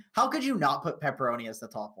 I mean, how could you not put pepperoni as the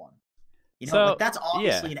top one? You know, So, like that's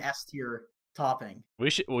obviously yeah. an S tier topping. We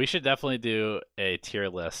should definitely do a tier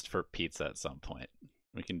list for pizza at some point.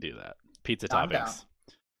 We can do that. Pizza I'm toppings. down.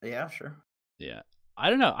 Yeah, sure. Yeah. I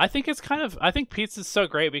don't know. I think pizza's so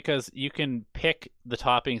great because you can pick the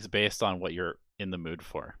toppings based on what you're in the mood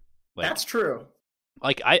for. Like, That's true.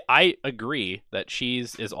 like I agree that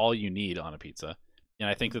cheese is all you need on a pizza. And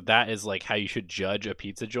I think that is like how you should judge a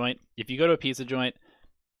pizza joint. If you go to a pizza joint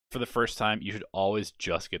for the first time, you should always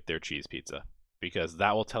just get their cheese pizza, because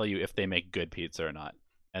that will tell you if they make good pizza or not.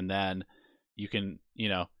 And then you can,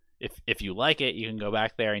 if you like it, you can go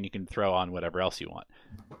back there and you can throw on whatever else you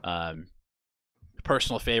want.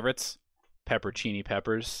 Personal favorites: peppercini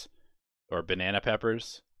peppers or banana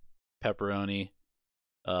peppers, pepperoni.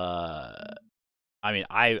 I mean,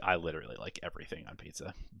 I literally like everything on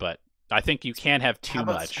pizza, but I think you can have too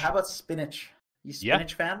much. How about spinach? You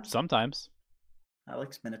spinach fan? Sometimes. I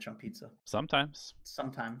like spinach on pizza. Sometimes.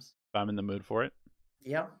 If I'm in the mood for it.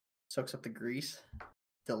 Yeah. Soaks up the grease.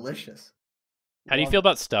 Delicious. How do you feel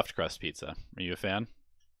about stuffed crust pizza? Are you a fan?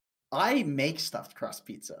 I make stuffed crust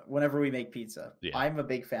pizza whenever we make pizza. Yeah. I'm a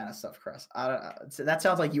big fan of stuffed crust. That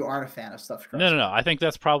sounds like you aren't a fan of stuffed crust. No. I think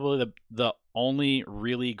that's probably the only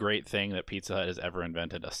really great thing that Pizza Hut has ever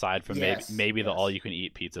invented, aside from maybe the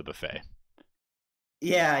all-you-can-eat pizza buffet.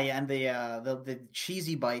 Yeah, and the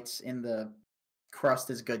cheesy bites in the crust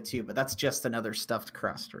is good too, but that's just another stuffed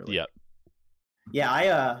crust, really. Yep. Yeah,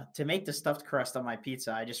 I to make the stuffed crust on my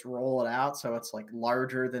pizza, I just roll it out so it's like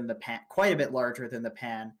larger than the pan, quite a bit larger than the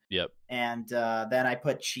pan. Yep. And then I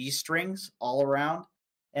put cheese strings all around,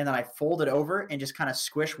 and then I fold it over and just kind of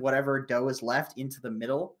squish whatever dough is left into the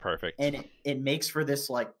middle. Perfect. And it makes for this,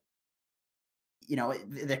 like,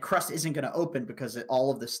 the crust isn't going to open because all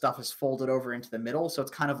of the stuff is folded over into the middle, so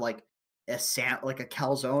it's kind of like a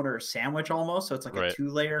calzone or a sandwich almost. So it's like a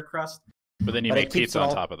 2-layer crust. But then you make pizza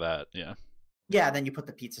on top of that. Yeah. Yeah, then you put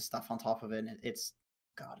the pizza stuff on top of it, and it's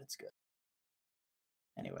good.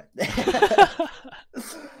 Anyway. The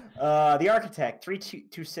Architect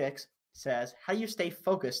 3226 says, how do you stay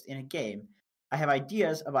focused in a game? I have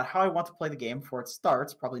ideas about how I want to play the game before it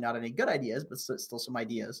starts. Probably not any good ideas, but still some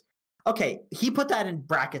ideas. Okay, he put that in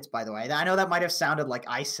brackets, by the way. I know that might have sounded like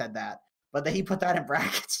I said that, but he put that in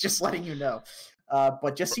brackets, just letting you know.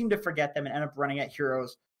 But just seem to forget them and end up running at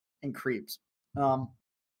heroes and creeps.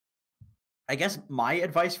 I guess my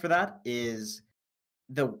advice for that is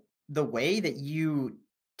the way that you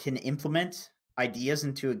can implement ideas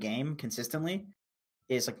into a game consistently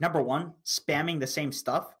is, like, number one, spamming the same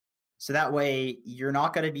stuff. So that way you're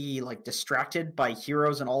not going to be like distracted by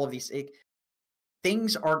heroes and all of these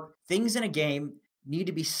things in a game need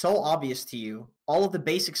to be so obvious to you. All of the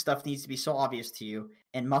basic stuff needs to be so obvious to you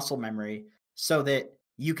and muscle memory so that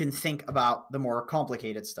you can think about the more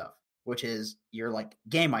complicated stuff, which is your, like,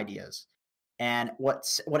 game ideas. And what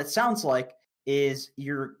it sounds like is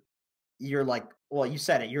you're like, well, you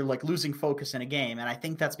said it, you're like losing focus in a game. And I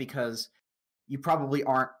think that's because you probably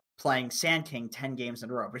aren't playing Sand King 10 games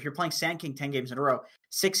in a row. But if you're playing Sand King 10 games in a row,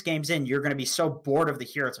 6 games in, you're going to be so bored of the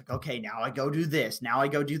hero. It's like, okay, now I go do this. Now I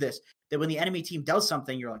go do this. That when the enemy team does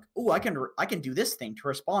something, you're like, oh, I can do this thing to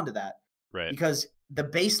respond to that. Right. Because the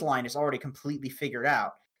baseline is already completely figured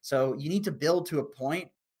out. So you need to build to a point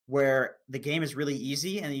where the game is really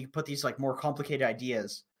easy, and you put these, like, more complicated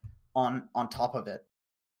ideas on top of it.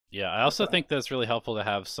 Yeah, I also think that it's really helpful to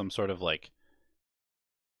have some sort of, like,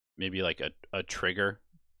 maybe like a trigger.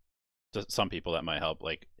 To some people that might help.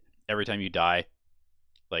 Like, every time you die,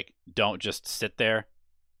 like, don't just sit there.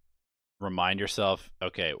 Remind yourself,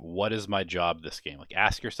 okay, what is my job this game? Like,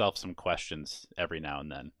 ask yourself some questions every now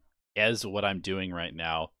and then. Is what I'm doing right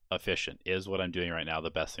now efficient? Is what I'm doing right now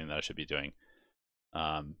the best thing that I should be doing?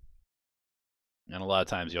 And a lot of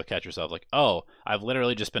times you'll catch yourself like, oh, I've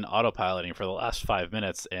literally just been autopiloting for the last 5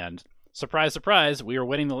 minutes, and surprise, surprise, we were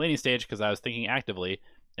winning the laning stage because I was thinking actively,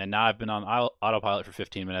 and now I've been on autopilot for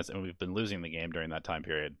 15 minutes, and we've been losing the game during that time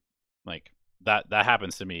period. Like, that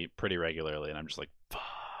happens to me pretty regularly, and I'm just like,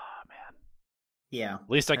 man. Yeah. At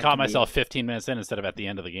least I caught myself 15 minutes in instead of at the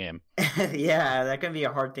end of the game. Yeah, that can be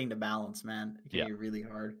a hard thing to balance, man. It can be really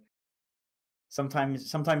hard.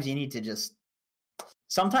 Sometimes you need to just...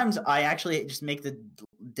 Sometimes I actually just make the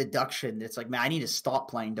deduction. It's like, man, I need to stop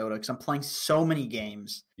playing Dota because I'm playing so many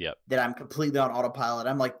games that I'm completely on autopilot.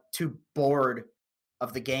 I'm, like, too bored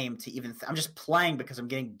of the game to even... I'm just playing because I'm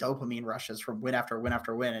getting dopamine rushes from win after win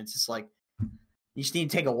after win. It's just like, you just need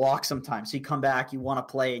to take a walk sometimes. So you come back, you want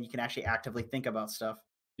to play, and you can actually actively think about stuff.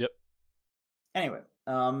 Yep. Anyway,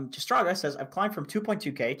 Jastraga says, I've climbed from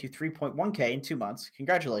 2.2K to 3.1K in 2 months.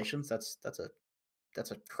 Congratulations. That's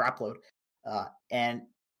a crap load. And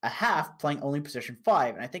a half playing only position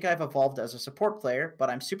 5, and I think I've evolved as a support player, but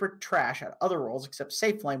I'm super trash at other roles except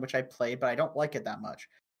safe lane, which I play, but I don't like it that much.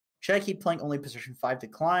 Should I keep playing only position 5 to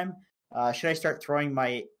climb? Should I start throwing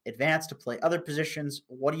my advance to play other positions?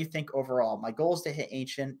 What do you think overall? My goal is to hit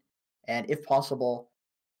Ancient, and if possible,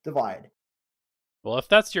 Divide. Well, if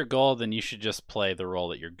that's your goal, then you should just play the role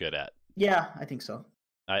that you're good at. Yeah, I think so.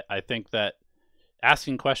 I think that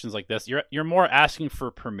asking questions like this, you're more asking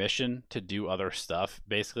for permission to do other stuff,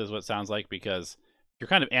 basically is what it sounds like, because you're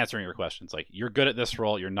kind of answering your questions. Like, you're good at this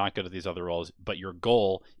role, you're not good at these other roles, but your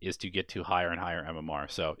goal is to get to higher and higher MMR.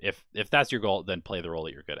 So if that's your goal, then play the role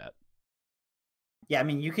that you're good at. Yeah, I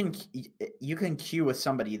mean, you can queue with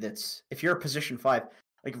somebody that's, if you're a position 5,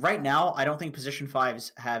 like right now, I don't think position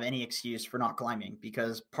 5s have any excuse for not climbing,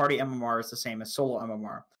 because party MMR is the same as solo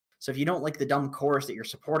MMR. So if you don't like the dumb cores that you're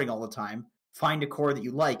supporting all the time, find a core that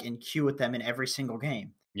you like and queue with them in every single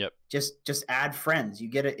game. Yep. Just add friends.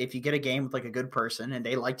 If you get a game with like a good person and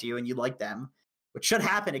they liked you and you like them, which should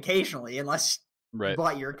happen occasionally, unless you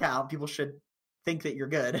bought your account, people should think that you're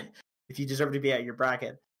good if you deserve to be at your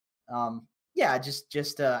bracket. Yeah,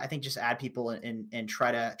 I think just add people and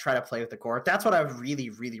try to play with the core. That's what I would really,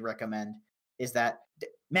 really recommend, is that,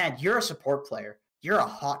 man, you're a support player. You're a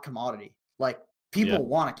hot commodity. Like, people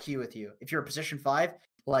want to queue with you. If you're a position 5,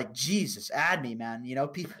 like, Jesus, add me, man. You know,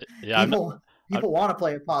 people want to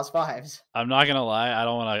play with pos 5s. I'm not gonna lie, I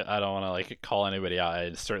don't want to like call anybody out.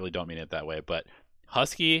 I certainly don't mean it that way, but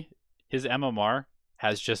Husky, his MMR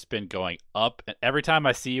has just been going up, and every time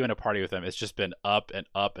I see you in a party with him, it's just been up and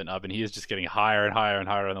up and up, and he is just getting higher and higher and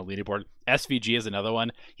higher on the leaderboard. SVG is another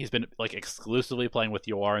one. He's been like exclusively playing with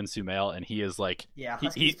Yoar and Sumail, and he is like,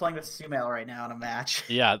 he's playing with Sumail right now in a match.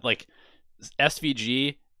 Yeah, like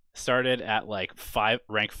SVG started at like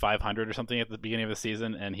rank 500 or something at the beginning of the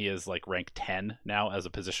season, and he is like rank 10 now as a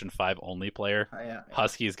position 5 only player.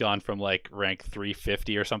 Husky's gone from like rank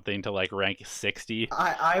 350 or something to like rank 60.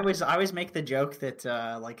 I always make the joke that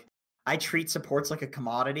like, I treat supports like a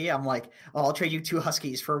commodity. I'm like, oh, I'll trade you 2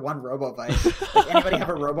 Huskies for 1 Robovice. Like, anybody have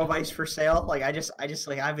a Robovice for sale? Like, I just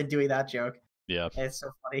like, I've been doing that joke. Yeah, and it's so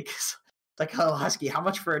funny because like, oh, Husky, how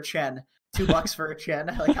much for a Chen? $2 for a Chen?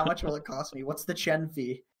 Like, how much will it cost me? What's the Chen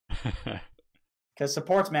fee? Because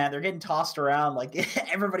supports, man, they're getting tossed around. Like,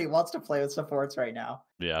 everybody wants to play with supports right now.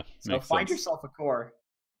 Yeah, so find yourself a core.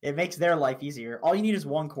 It makes their life easier. All you need is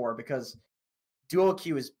 1 core, because duo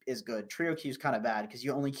queue is good. Trio queue is kind of bad because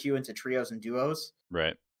you only queue into trios and duos.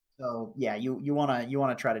 Right. So yeah, you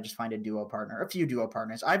wanna try to just find a duo partner, a few duo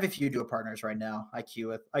partners. I have a few duo partners right now. I queue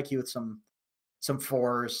with some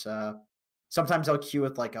 4s. Sometimes I'll queue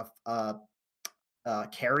with like a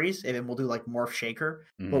carries, and then we'll do like morph shaker.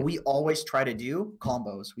 But we always try to do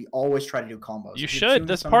combos. You should.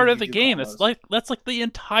 That's part of the game. That's like the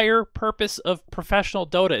entire purpose of professional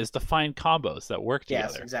Dota, is to find combos that work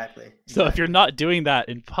together. Yes, exactly. So if you're not doing that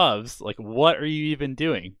in pubs, like, what are you even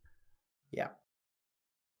doing? Yeah.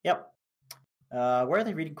 Yep. Where are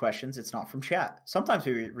they reading questions? It's not from chat. Sometimes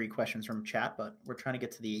we read questions from chat, but we're trying to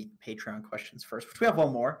get to the Patreon questions first, which we have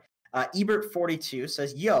one more. Ebert42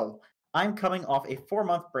 says, yo, I'm coming off a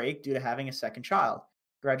 4-month break due to having a second child.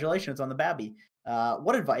 Congratulations on the babby.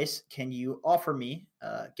 What advice can you offer me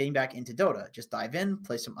getting back into Dota? Just dive in,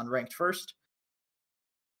 play some unranked first.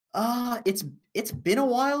 It's been a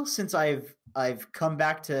while since I've come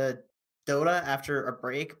back to Dota after a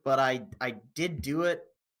break, but I did do it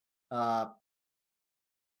about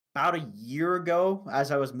a year ago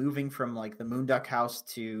as I was moving from like the Moonduck house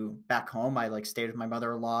to back home. I like stayed with my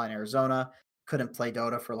mother-in-law in Arizona. Couldn't play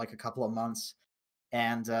Dota for like a couple of months,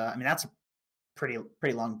 and I mean, that's a pretty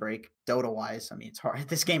long break Dota wise. I mean, it's hard.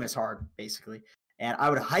 This game is hard, basically, and I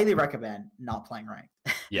would highly recommend not playing ranked.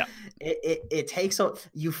 Yeah, it takes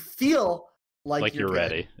you feel like you're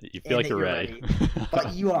ready. You feel like you're ready,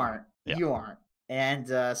 but you aren't. Yeah. You aren't.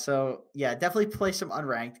 And so yeah, definitely play some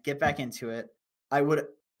unranked. Get back into it. I would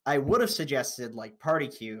have suggested like party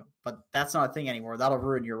queue, but that's not a thing anymore. That'll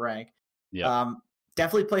ruin your rank. Yeah.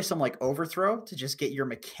 Definitely play some like overthrow to just get your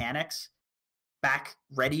mechanics back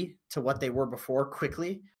ready to what they were before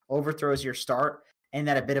quickly. Overthrow is your start, and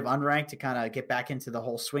then a bit of unranked to kind of get back into the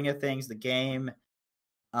whole swing of things, the game.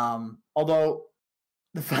 Although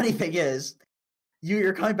the funny thing is,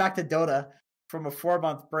 you're coming back to Dota from a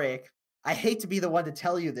 4-month break. I hate to be the one to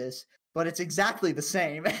tell you this, but it's exactly the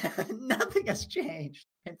same. Nothing has changed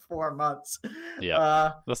in 4 months.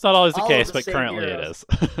 Yeah, that's not always the case, but currently it is.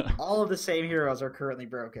 All of the same heroes are currently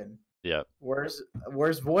broken. Yeah. Where's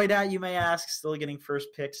Void at, you may ask? Still getting first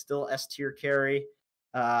pick, still S tier carry.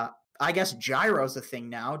 I guess Gyro's a thing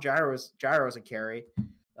now. Gyro's a carry.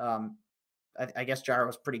 I guess Gyro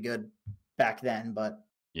was pretty good back then, but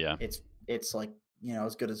yeah, it's like, you know,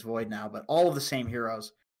 as good as Void now. But all of the same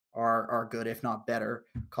heroes are good, if not better.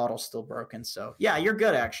 Coddle's still broken, so yeah, you're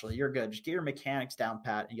good. Actually, you're good. Just get your mechanics down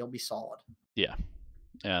pat, and you'll be solid. Yeah,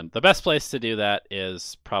 and the best place to do that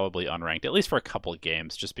is probably unranked, at least for a couple of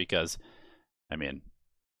games, just because, I mean,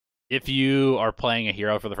 if you are playing a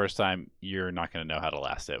hero for the first time, you're not going to know how to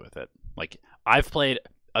last it with it. Like, I've played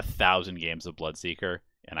 1,000 games of Bloodseeker,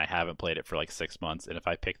 and I haven't played it for like 6 months. And if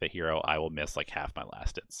I pick the hero, I will miss like half my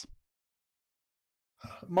last hits.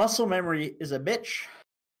 Muscle memory is a bitch.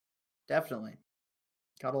 Definitely.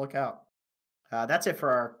 Gotta look out. That's it for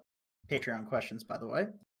our Patreon questions, by the way.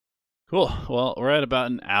 Cool. Well, we're at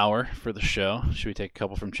about an hour for the show. Should we take a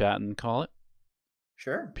couple from chat and call it?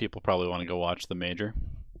 Sure. People probably want to go watch the major.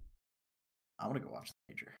 I want to go watch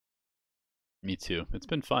the major. Me too. It's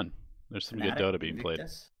been fun. There's some Fnatic, good Dota being played.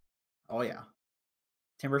 Invictus. Oh, yeah.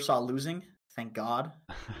 Timbersaw losing. Thank God.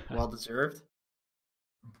 Well deserved.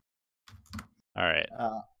 All right.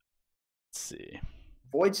 Let's see.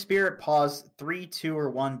 Void Spirit pause 3, 2, or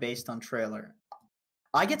 1 based on trailer.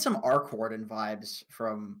 I get some Arc Warden vibes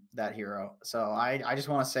from that hero. So I just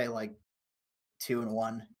want to say like 2 and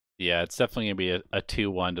 1. Yeah, it's definitely going to be a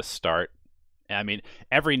 2-1 to start. I mean,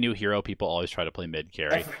 every new hero, people always try to play mid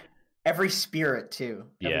carry. Every spirit, too.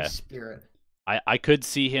 Every Yeah. spirit. I could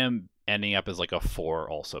see him ending up as like a 4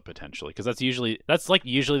 also potentially, because that's usually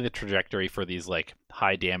the trajectory for these like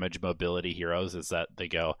high damage mobility heroes, is that they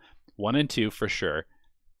go 1 and 2 for sure,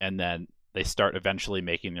 and then they start eventually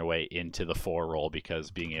making their way into the 4 role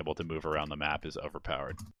because being able to move around the map is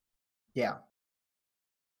overpowered. Yeah.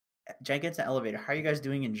 Jenkins and Elevator, how are you guys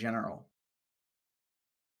doing in general?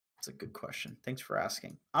 That's a good question. Thanks for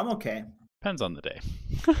asking. I'm okay. Depends on the day.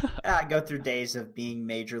 I go through days of being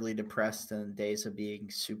majorly depressed and days of being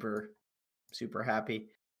super, super happy.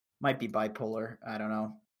 Might be bipolar. I don't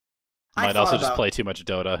know. Might also just play too much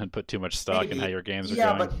Dota and put too much stock in how your games are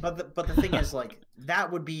going. Yeah, but the thing is, like,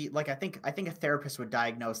 that would be like I think a therapist would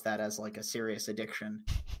diagnose that as like a serious addiction.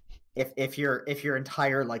 If your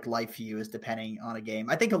entire like life view is depending on a game.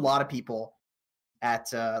 I think a lot of people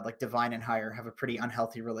at like Divine and higher have a pretty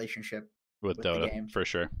unhealthy relationship with Dota, the game. For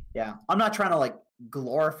sure. Yeah, I'm not trying to like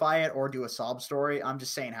glorify it or do a sob story. I'm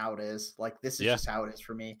just saying how it is. Like, this is just how it is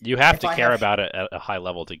for me. You have to care about it at a high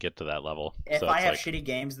level to get to that level. If I have shitty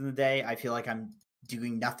games in the day, I feel like I'm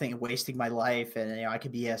doing nothing, wasting my life, and I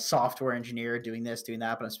could be a software engineer doing this, doing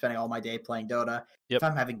that, but I'm spending all my day playing Dota. Yep. If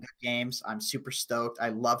I'm having good games, I'm super stoked. I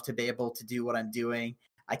love to be able to do what I'm doing.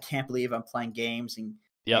 I can't believe I'm playing games and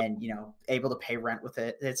able to pay rent with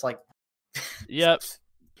it. It's like, yep.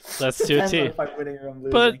 That's to a T.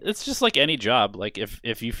 But it's just like any job. Like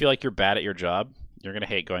if you feel like you're bad at your job, you're gonna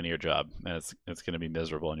hate going to your job, and it's gonna be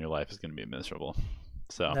miserable, and your life is gonna be miserable.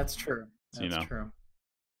 So that's true. That's true.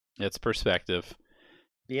 It's perspective.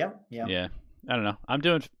 Yeah. I don't know. I'm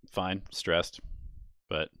doing fine. Stressed,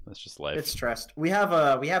 but that's just life. It's stressed. We have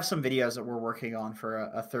some videos that we're working on for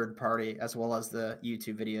a third party, as well as the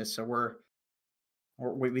YouTube videos. So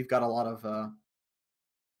we've got a lot of.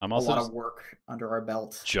 I'm also a lot of work under our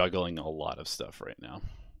belt. Juggling a lot of stuff right now,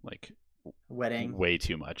 like wedding, way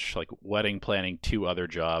too much. Like wedding planning, 2 other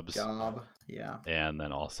jobs, yeah, and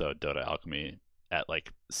then also Dota Alchemy at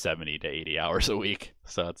like 70 to 80 hours a week.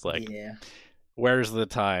 So it's like, where's the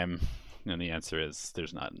time? And the answer is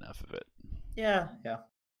there's not enough of it. Yeah,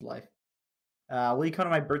 life. Will you come to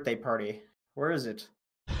my birthday party? Where is it?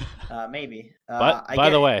 Maybe. But by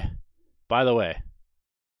the way,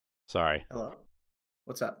 sorry. Hello.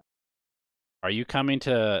 What's up? Are you coming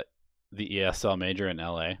to the ESL major in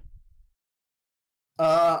LA?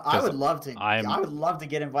 I would love to. I would love to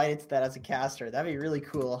get invited to that as a caster. That'd be really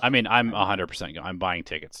cool. I mean, I'm 100% going. I'm buying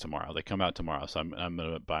tickets tomorrow. They come out tomorrow, so I'm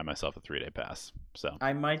gonna buy myself a 3-day pass. So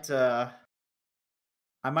I might try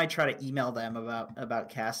to email them about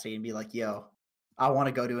casting and be like, "Yo, I want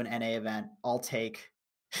to go to an NA event. I'll take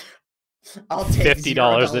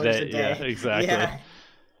 $50 a day." Yeah, exactly.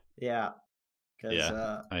 Yeah.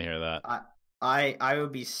 Yeah, I hear that. I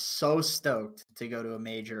would be so stoked to go to a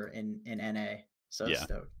major in NA. Stoked.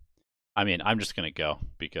 I mean, I'm just gonna go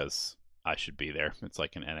because I should be there. It's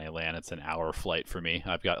like an NA LAN. It's an hour flight for me.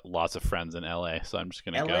 I've got lots of friends in LA, so I'm just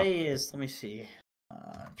gonna go. LA is, let me see,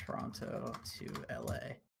 Toronto to LA.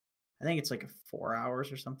 I think it's like 4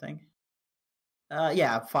 hours or something.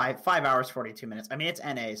 5 hours 42 minutes. I mean, it's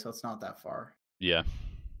NA, so it's not that far. Yeah.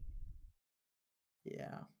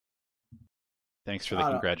 Thanks for the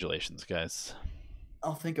congratulations, guys.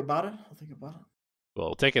 I'll think about it.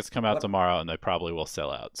 Well, tickets come out tomorrow, and they probably will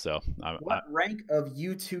sell out. So, what rank of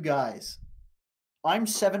you two guys? I'm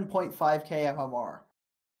 7.5k MMR.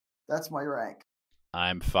 That's my rank.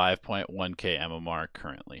 I'm 5.1k MMR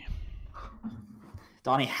currently.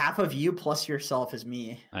 Donnie, half of you plus yourself is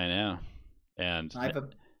me. I know, and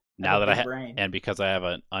and because I have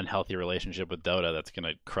an unhealthy relationship with Dota, that's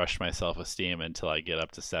gonna crush my self-esteem until I get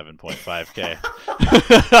up to 7.5k.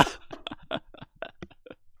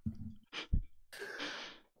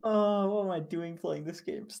 Oh, what am I doing playing this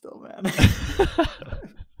game still, man?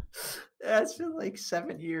 That's been like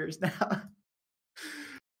 7 years now.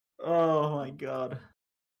 Oh my god.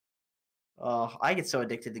 Oh, I get so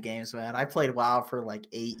addicted to games, man. I played WoW for like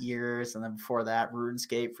 8 years, and then before that,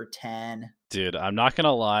 RuneScape for 10. Dude, I'm not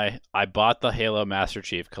gonna lie. I bought the Halo Master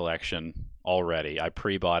Chief Collection already. I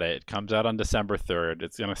pre-bought it. It comes out on December 3rd.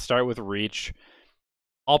 It's gonna start with Reach.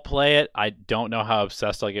 I'll play it. I don't know how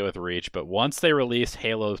obsessed I'll get with Reach, but once they release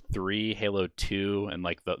Halo 3, Halo 2, and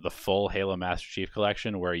like the full Halo Master Chief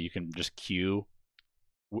Collection, where you can just queue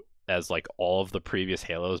as like all of the previous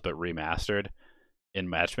Halos but remastered in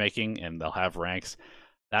matchmaking, and they'll have ranks,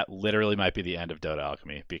 that literally might be the end of Dota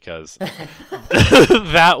Alchemy, because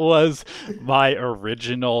that was my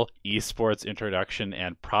original esports introduction,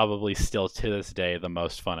 and probably still to this day the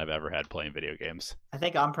most fun I've ever had playing video games. I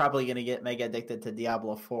think I'm probably gonna get mega addicted to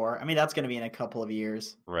Diablo 4. I mean, that's gonna be in a couple of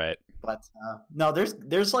years. Right. But no,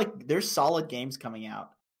 there's solid games coming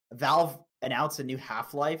out. Valve announced a new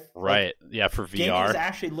Half-Life. Right. Yeah, for Game VR. is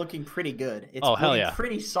actually looking pretty good. It's Oh, hell looking yeah.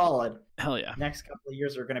 pretty solid. Hell yeah. Next couple of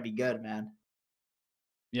years are gonna be good, man.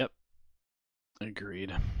 Yep.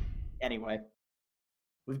 Agreed. Anyway,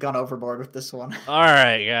 we've gone overboard with this one. All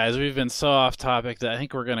right, guys, we've been so off topic that I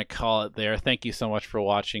think we're going to call it there. Thank you so much for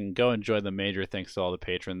watching. Go enjoy the major. Thanks to all the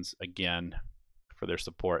patrons again for their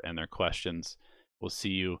support and their questions. We'll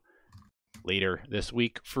see you later this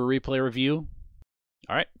week for replay review.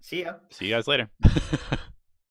 All right. See ya. See you guys later.